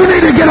 You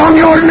need to get on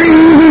your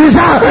knees.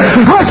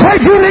 I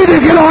said you need to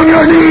get on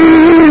your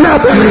knees.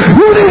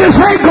 You need to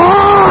say,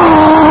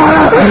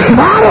 God,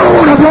 I don't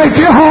want to break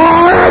your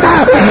heart.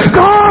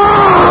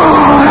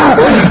 God,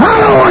 I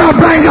don't want to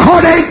bring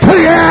heartache to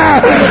you.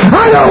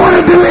 I don't want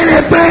to do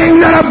anything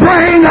that'll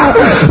bring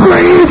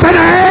grief and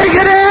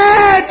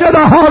agony to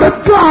the heart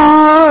of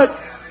God.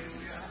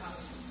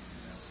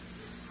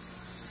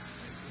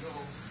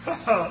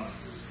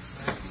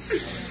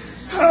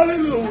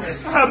 Hallelujah.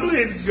 I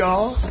believe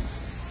God.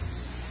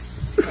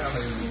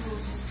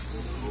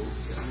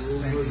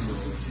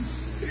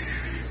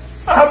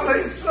 I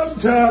believe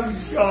sometimes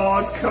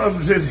God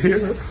comes in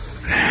here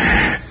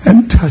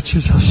and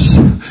touches us.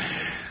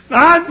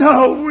 I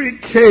know we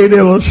can't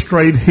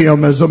illustrate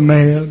Him as a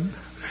man,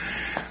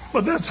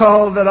 but that's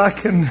all that I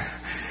can,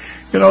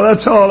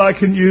 that's all I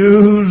can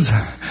use.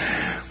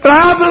 But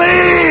I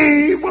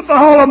believe with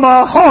all of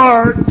my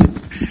heart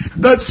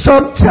that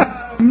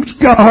sometimes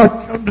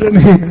God comes in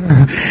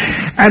here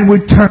and we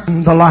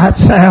turn the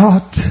lights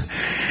out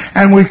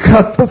and we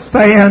cut the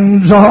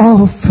fans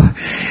off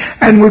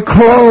and we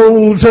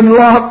close and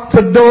lock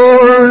the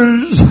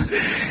doors.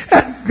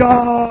 And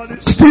God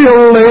is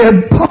still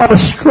laying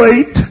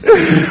prostrate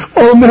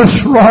on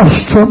this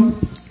rostrum,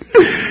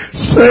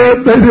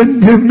 said they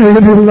didn't give me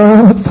any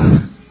love.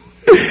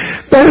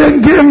 They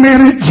didn't give me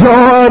any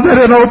joy. They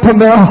didn't open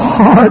their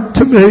heart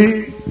to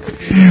me.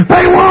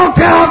 They walked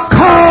out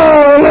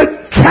cold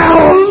and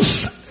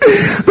callous.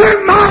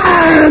 Their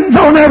minds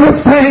on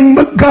everything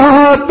but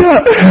God.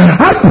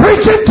 I'm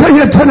preaching to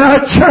you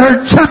tonight,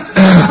 church.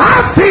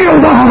 I feel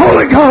the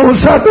Holy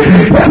Ghost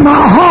in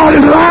my heart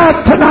and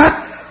life tonight.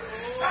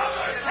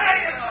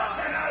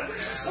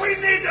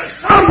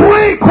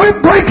 We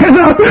quit breaking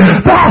up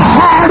the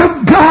heart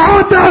of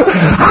God.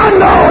 I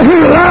know He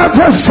loves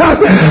us.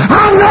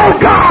 I know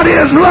God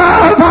is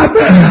love.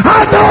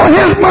 I know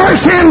His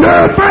mercy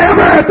endureth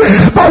forever.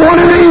 But one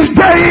of these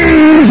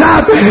days,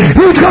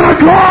 He's going to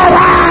draw a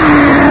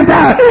line.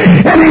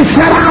 And He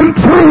said, I'm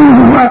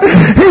through.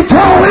 He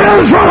told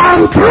Israel,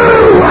 I'm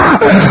through.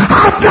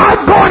 I'm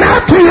not going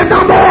after you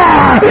no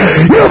more.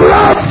 You've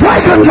loved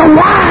flagons of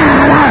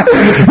wine.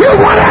 You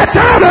went after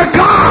other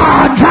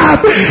gods.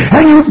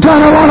 And you've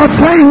done a lot of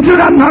things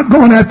that I'm not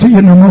going after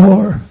you no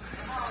more.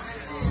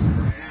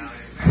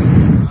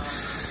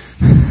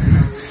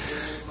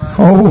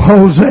 Oh,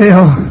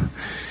 Hosea,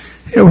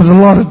 it was a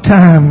lot of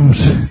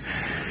times,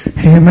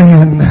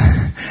 amen,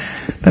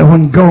 that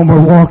when Gomer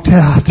walked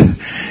out,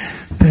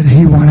 that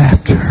he went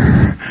after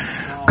her.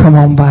 Come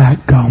on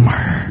back,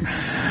 Gomer.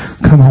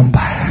 Come on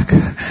back.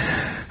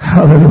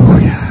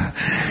 Hallelujah.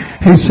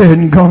 He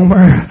said,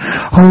 Gomer,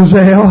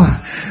 Hosea,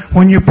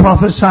 when you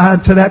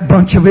prophesied to that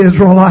bunch of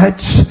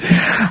Israelites,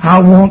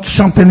 I want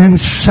something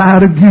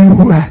inside of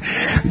you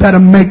that'll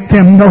make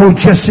them know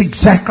just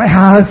exactly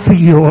how I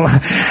feel.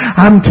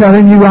 I'm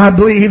telling you, I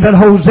believe that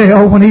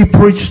Hosea, when he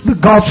preached the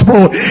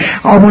gospel,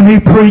 or when he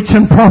preached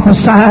and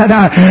prophesied,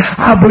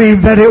 I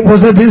believe that it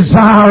was a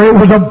desire, it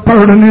was a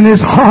burden in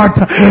his heart.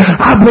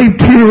 I believe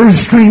tears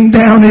streamed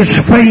down his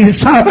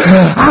face.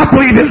 I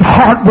believe his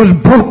heart was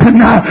broken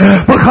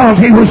because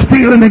he was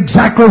feeling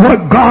exactly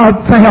what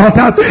God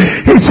felt.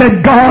 He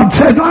said, God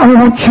said, I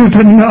want you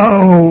to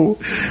know,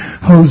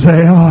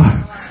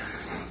 Hosea,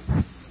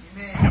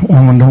 that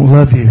woman don't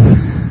love you.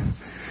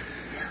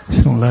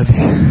 She don't love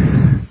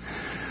you.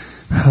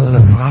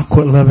 Hallelujah. I'll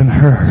quit loving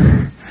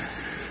her.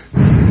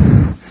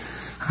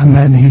 I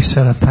imagine he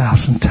said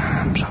 1,000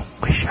 times, I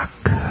wish I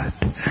could.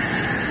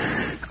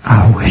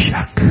 I wish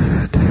I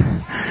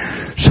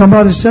could.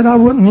 Somebody said I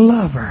wouldn't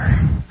love her.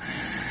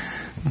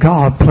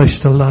 God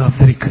placed a love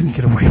that he couldn't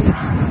get away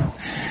from.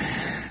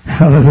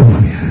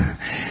 Hallelujah.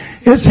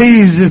 It's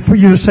easy for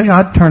you to say,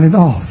 I'd turn it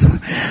off.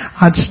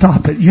 I'd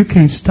stop it. You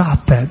can't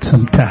stop that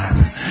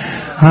sometime.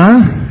 Huh?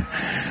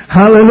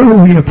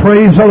 Hallelujah.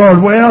 Praise the Lord.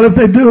 Well, if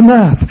they do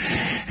enough.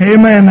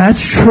 Amen.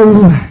 That's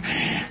true.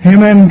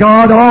 Amen.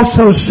 God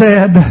also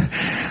said,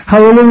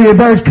 hallelujah,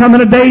 there's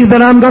coming a day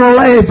that I'm going to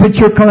laugh at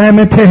your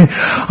calamity.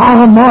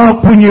 I'll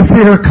mock when your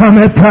fear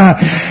cometh.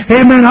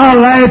 Amen. I'll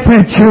laugh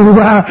at you.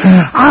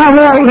 I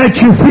won't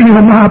let you feel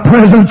my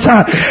presence.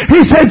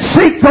 He said,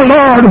 seek the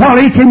Lord while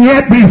he can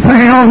yet be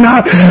found.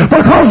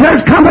 Because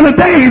there's coming a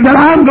day that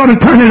I'm going to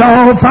turn it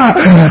off.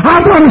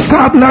 I'm going to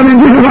stop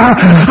loving you.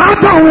 I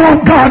don't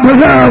want God to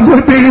love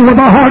with me with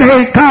a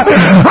heartache.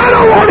 I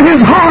don't want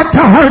his heart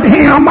to hurt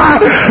him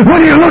when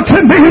he looks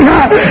at me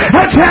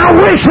and say, I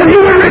wish that he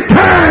would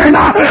return.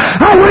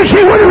 I wish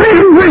he would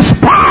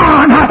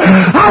respond.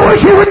 I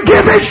wish he would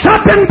give me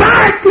something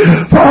back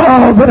for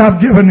all that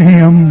I've given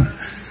him.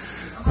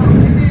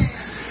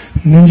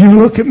 And then you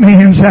look at me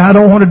and say, I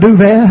don't want to do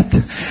that.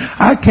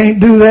 I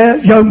can't do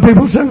that. Young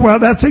people say, well,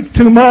 that's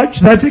too much.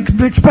 That's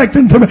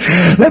expecting too much.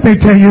 Let me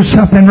tell you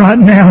something right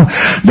now.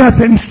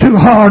 Nothing's too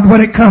hard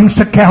when it comes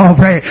to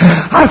Calvary.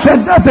 I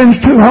said nothing's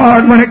too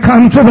hard when it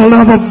comes to the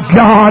love of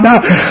God.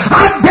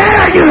 I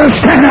dare you to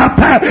stand up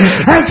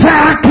and say,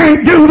 I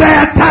can't do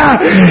that.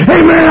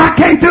 Amen. I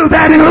can't do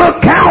that. And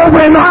look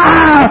Calvary in the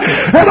eye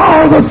at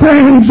all the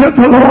things that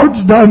the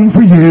Lord's done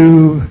for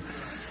you.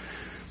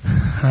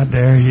 I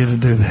dare you to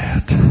do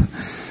that.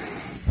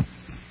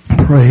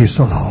 Praise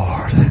the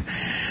Lord.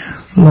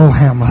 Lo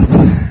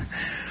Hamath.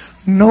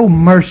 No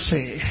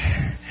mercy.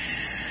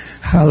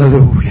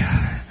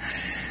 Hallelujah.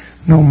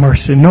 No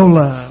mercy, no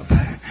love.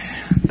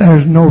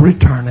 There's no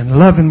returning.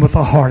 Loving with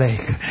a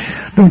heartache.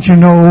 Don't you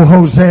know,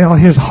 Hosea,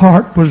 his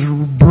heart was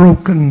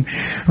broken,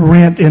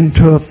 rent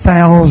into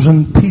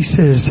 1,000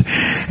 pieces.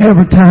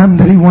 Every time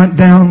that he went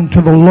down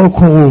to the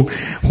local,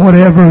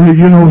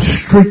 whatever,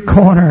 street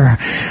corner,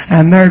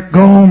 and there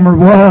Gomer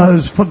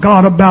was,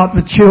 forgot about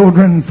the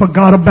children,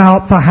 forgot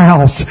about the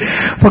house,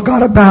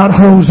 forgot about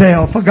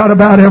Hosea, forgot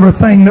about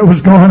everything that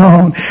was going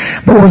on,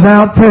 but was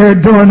out there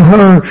doing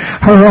her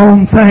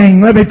own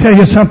thing. Let me tell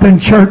you something,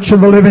 Church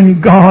of the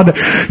Living God.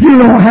 You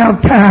don't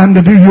have time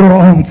to do your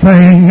own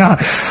thing.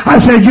 I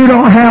said you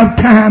don't have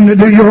time to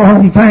do your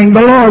own thing.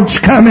 The Lord's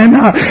coming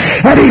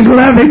and he's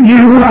loving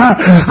you.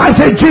 I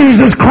said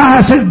Jesus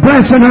Christ is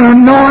blessing and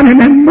anointing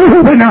and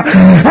moving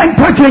and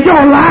touching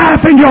your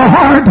life and your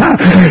heart.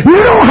 You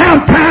don't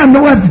have time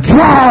to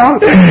withdraw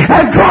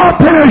and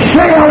drop in a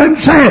shell and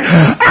say,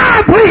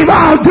 I believe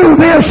I'll do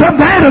this or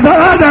that or the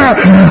other.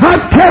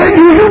 I'm telling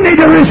you, you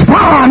need to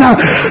respond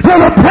to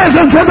the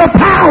presence of the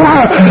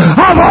power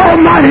of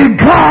Almighty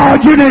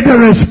God. You need to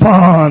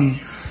respond.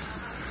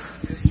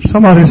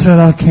 Somebody said,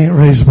 I can't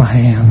raise my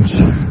hands.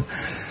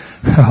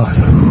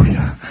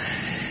 Hallelujah.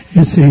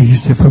 It's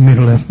easy for me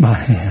to lift my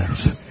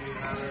hands.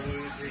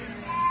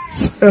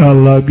 Say, I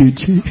love you,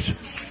 Jesus.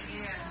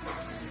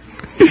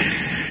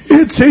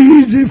 It's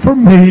easy for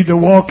me to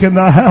walk in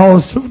the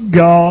house of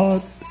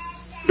God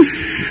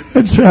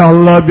and say, I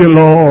love you,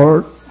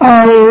 Lord.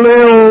 I'll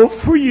live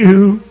for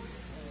you.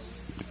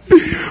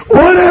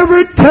 Whatever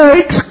it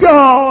takes,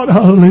 God,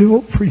 I'll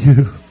live for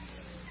you.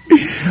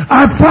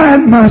 I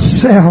find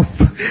myself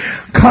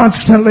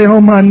constantly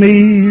on my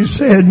knees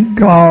saying,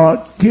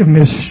 God, give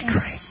me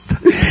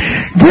strength.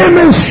 Give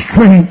me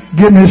strength.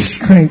 Give me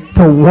strength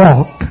to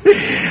walk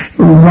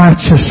a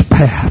righteous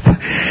path.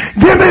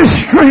 Give me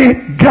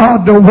strength,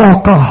 God, to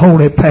walk a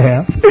holy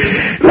path.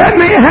 Let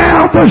me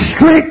have the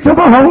strength of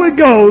the Holy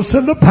Ghost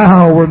and the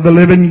power of the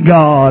living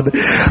God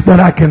that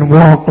I can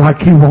walk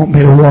like you want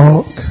me to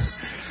walk.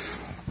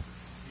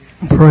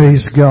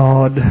 Praise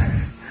God.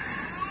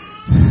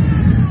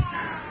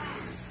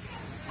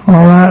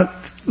 All right,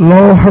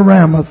 Lo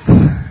Haramoth.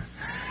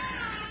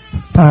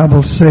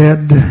 Bible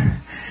said,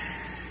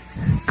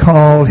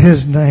 call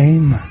his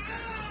name,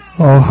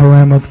 Lo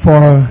Haramoth,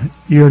 for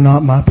you're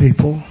not my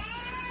people.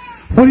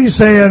 What are you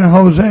saying,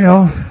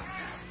 Hosea?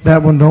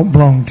 That one don't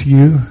belong to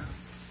you.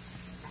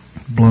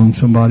 It belongs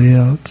to somebody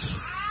else.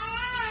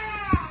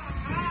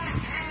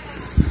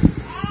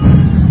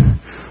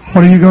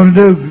 What are you going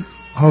to do,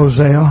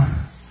 Hosea?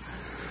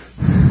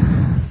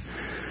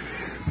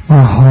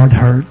 My heart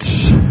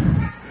hurts.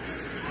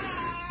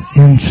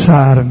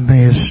 Inside of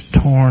me is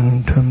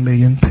torn to a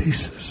million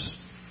pieces.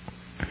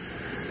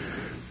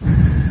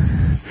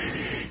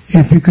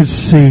 If you could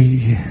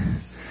see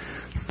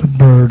the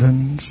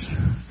burdens,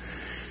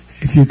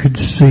 if you could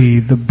see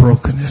the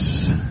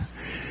brokenness,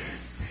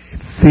 it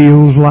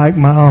feels like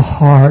my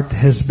heart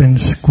has been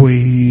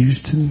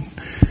squeezed and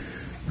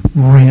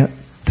rent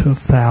to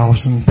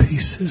 1,000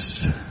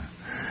 pieces.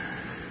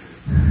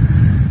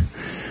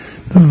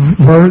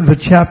 The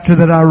chapter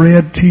that I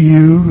read to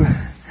you,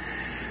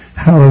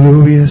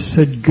 hallelujah,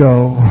 said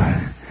go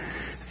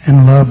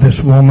and love this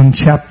woman.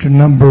 Chapter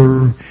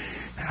number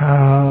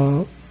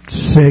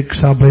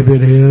 6, I believe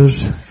it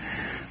is.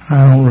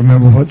 I don't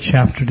remember what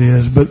chapter it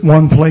is, but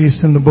one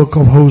place in the book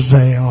of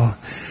Hosea,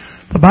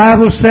 the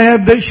Bible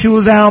said that she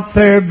was out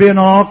there being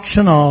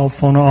auctioned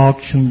off on an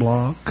auction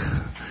block.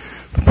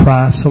 The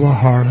price of a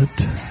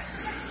harlot.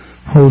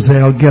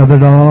 Hosea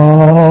gathered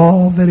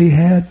all that he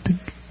had to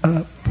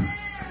up.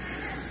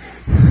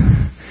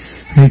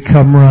 He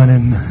come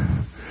running.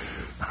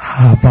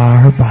 I'll buy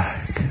her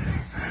back.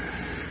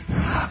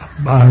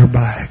 I'll buy her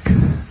back.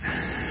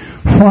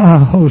 Why,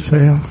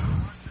 Hosea?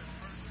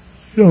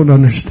 You don't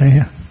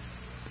understand.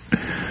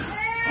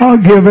 I'll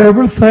give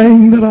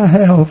everything that I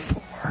have for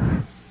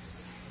her.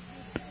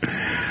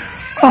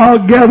 I'll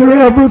gather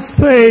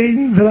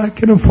everything that I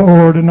can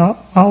afford and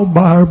I'll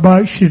buy her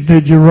back. She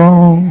did you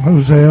wrong,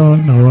 Hosea, I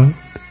know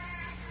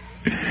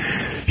it.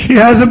 She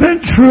hasn't been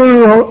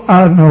true,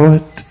 I know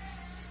it.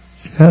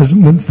 She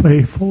hasn't been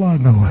faithful, I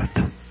know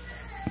it.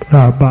 But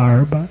I'll buy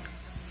her back.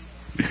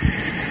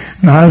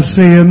 And I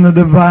see in the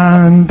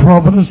divine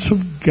providence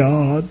of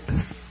God,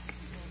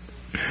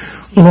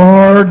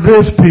 Lord,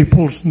 this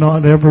people's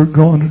not ever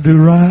going to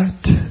do right.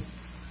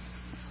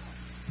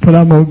 But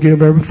I'm going to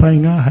give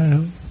everything I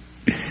have.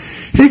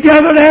 He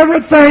gathered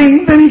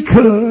everything that he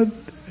could,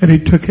 and he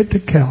took it to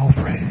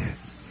Calvary.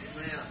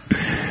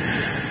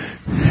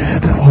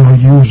 And all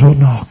used on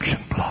an auction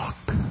block.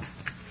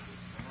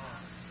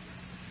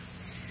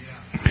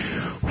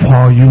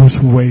 While you was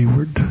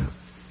wayward.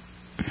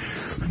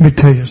 Let me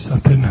tell you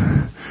something.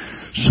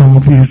 Some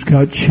of you's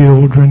got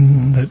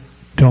children that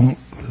don't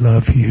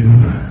love you.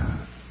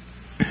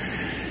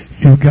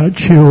 You've got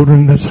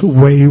children that's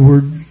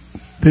wayward,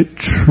 that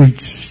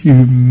treats you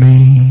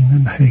mean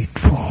and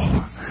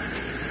hateful.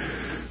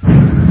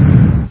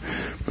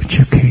 But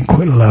you can't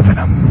quit loving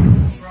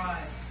them.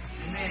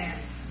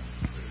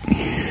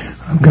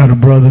 I've got a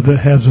brother that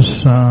has a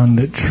son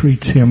that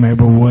treats him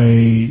every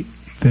way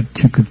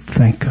that you could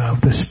think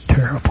of that's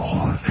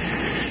terrible.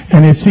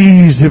 And it's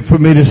easy for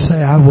me to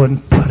say I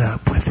wouldn't put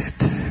up with it.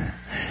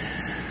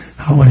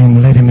 I wouldn't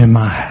even let him in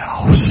my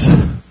house.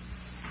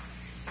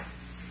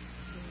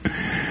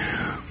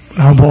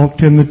 I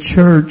walked in the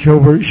church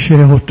over at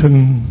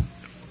Shelton,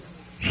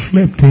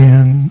 slipped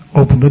in,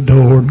 opened the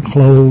door and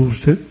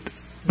closed it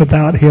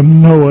without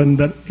him knowing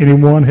that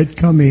anyone had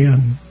come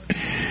in.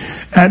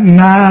 At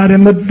night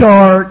in the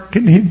dark,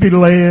 and he'd be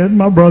laying,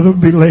 my brother would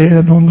be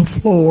laying on the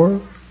floor.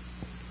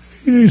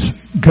 He's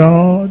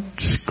God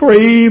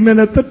screaming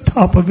at the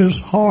top of his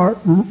heart,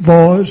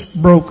 voice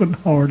broken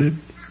hearted.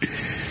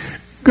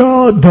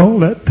 God, don't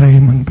let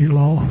Damon be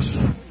lost.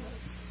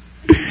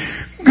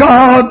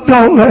 God,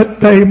 don't let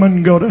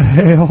Damon go to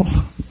hell.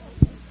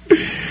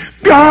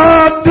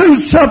 God, do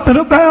something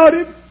about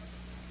him.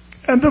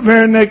 And the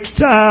very next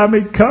time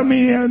he'd come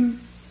in,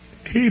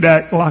 he'd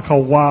act like a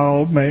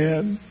wild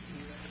man.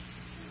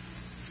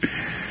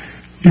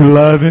 You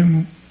love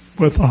him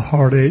with a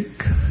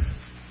heartache.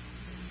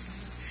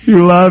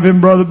 You love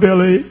him, Brother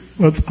Billy,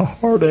 with a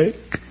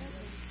heartache.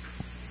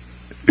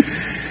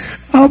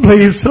 I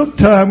believe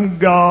sometimes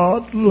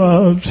God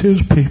loves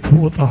his people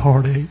with a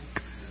heartache.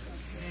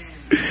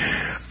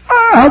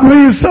 I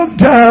believe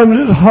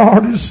sometimes his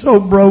heart is so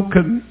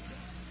broken.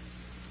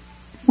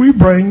 We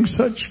bring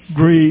such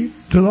grief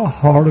to the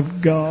heart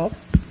of God.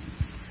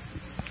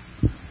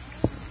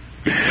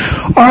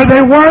 Are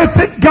they worth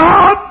it,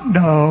 God?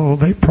 No,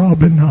 they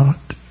probably not.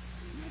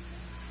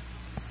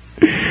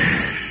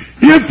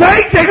 You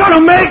think they're going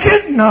to make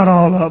it? Not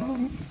all of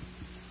them.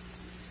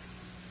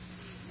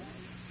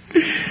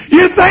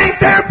 You think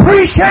they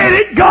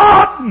appreciated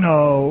God?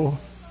 No.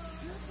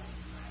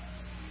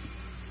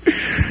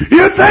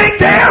 You think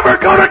they're ever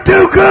going to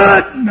do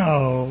good?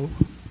 No.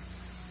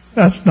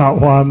 That's not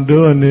why I'm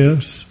doing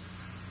this.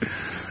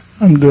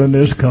 I'm doing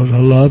this because I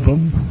love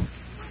them.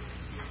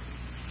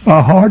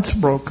 My heart's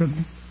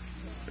broken.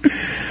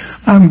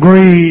 I'm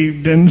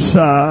grieved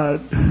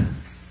inside.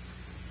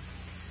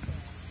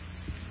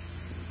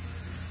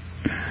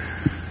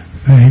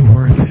 They ain't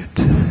worth it.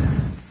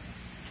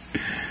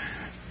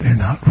 They're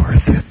not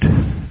worth it.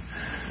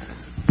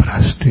 But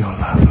I still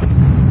love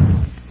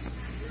them.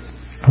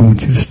 I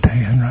want you to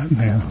stand right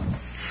now.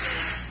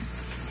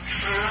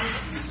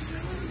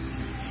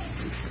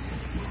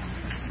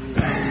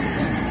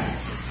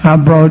 I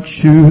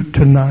brought you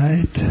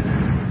tonight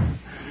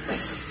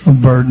a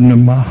burden of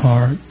my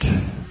heart.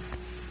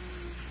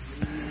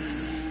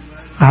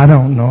 I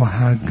don't know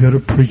how good a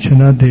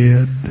preaching I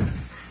did.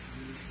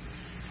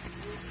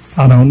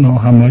 I don't know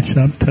how much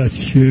I've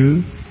touched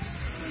you.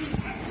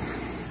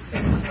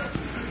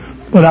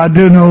 But I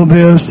do know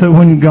this, that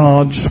when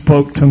God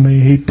spoke to me,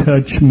 He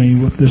touched me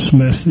with this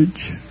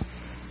message.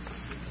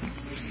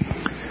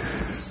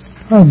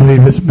 I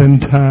believe it's been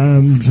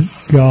times that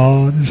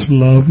God has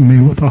loved me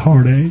with a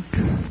heartache.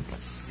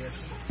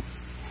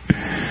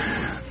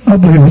 I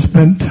believe it's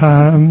been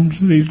times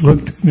that He's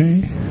looked at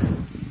me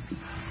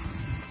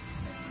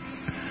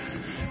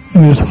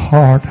and His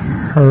heart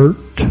hurt.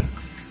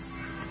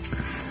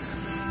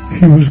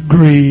 He was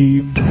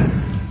grieved.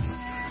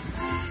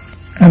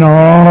 And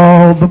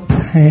all the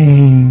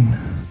pain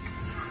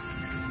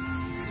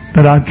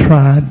that I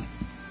tried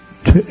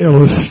to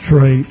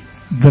illustrate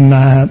the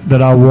night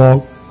that I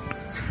walked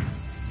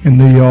in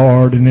the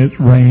yard and it's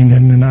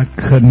raining and I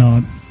could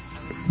not,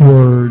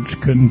 words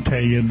couldn't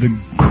tell you the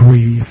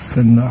grief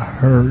and the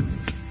hurt.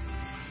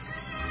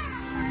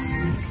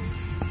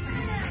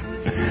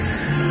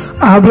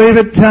 I believe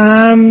at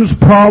times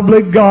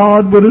probably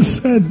God would have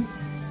said,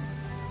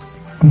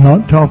 I'm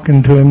not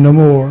talking to him no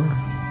more.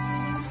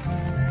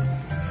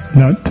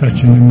 Not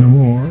touching him no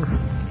more.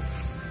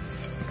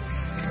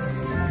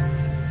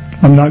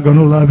 I'm not going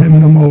to love him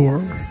no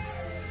more.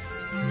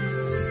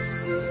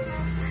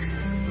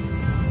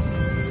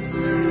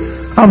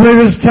 I believe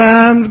there's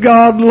times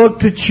God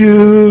looked at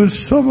you,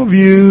 some of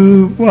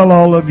you, well,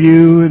 all of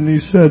you, and He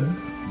said,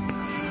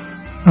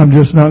 I'm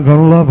just not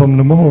going to love them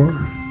no more.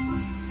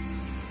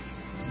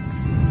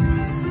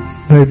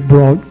 They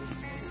brought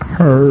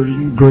hurt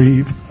and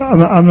grief. I'm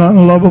not going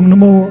to love them no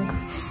more.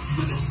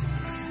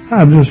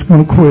 I'm just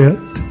going to quit.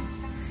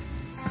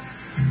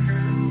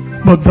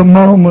 But the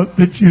moment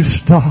that you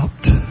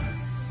stopped,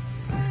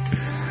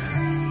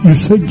 you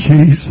said,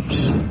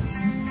 Jesus,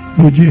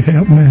 would you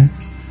help me?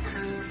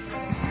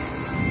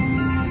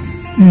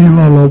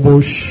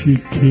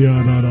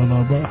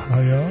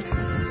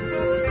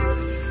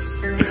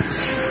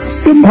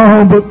 The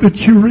moment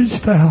that you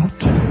reached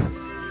out,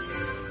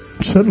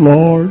 said,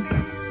 Lord,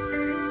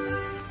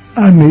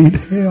 I need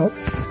help.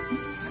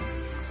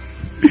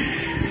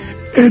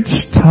 It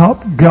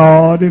stopped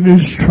God in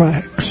His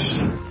tracks.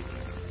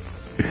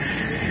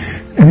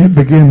 And it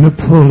began to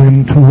pull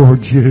Him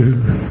towards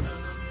you.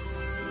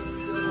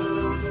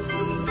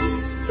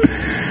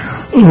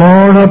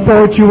 Lord, I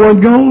thought you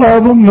weren't going to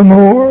love them no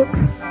more.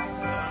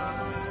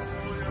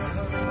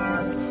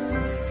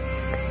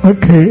 I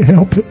can't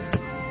help it.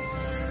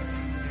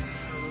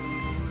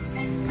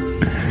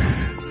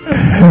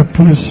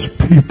 Helpless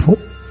people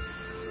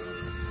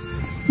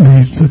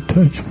need a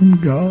touch from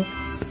God.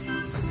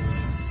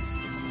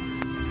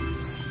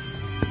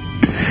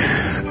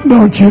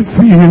 Don't you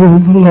feel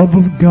the love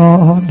of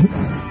God?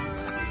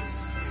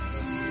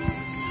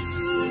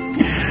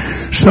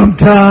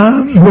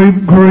 Sometimes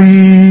we've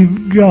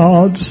grieved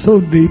God so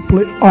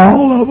deeply.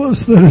 All of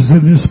us that is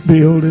in this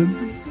building.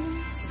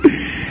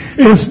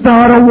 It's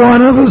not a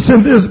one of us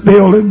in this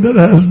building that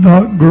has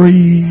not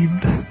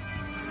grieved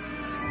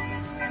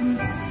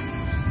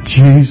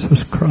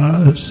Jesus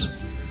Christ.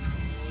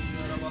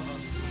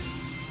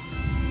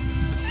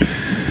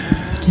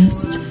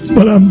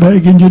 But I'm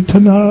begging you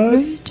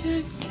tonight,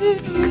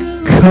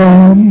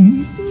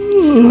 come,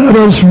 let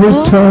us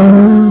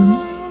return.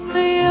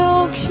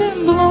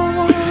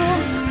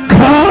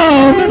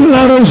 Come and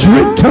let us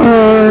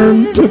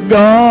return to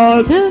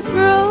God.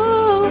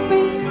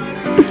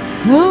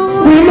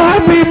 We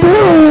might be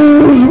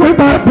bruised, we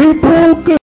might be broken.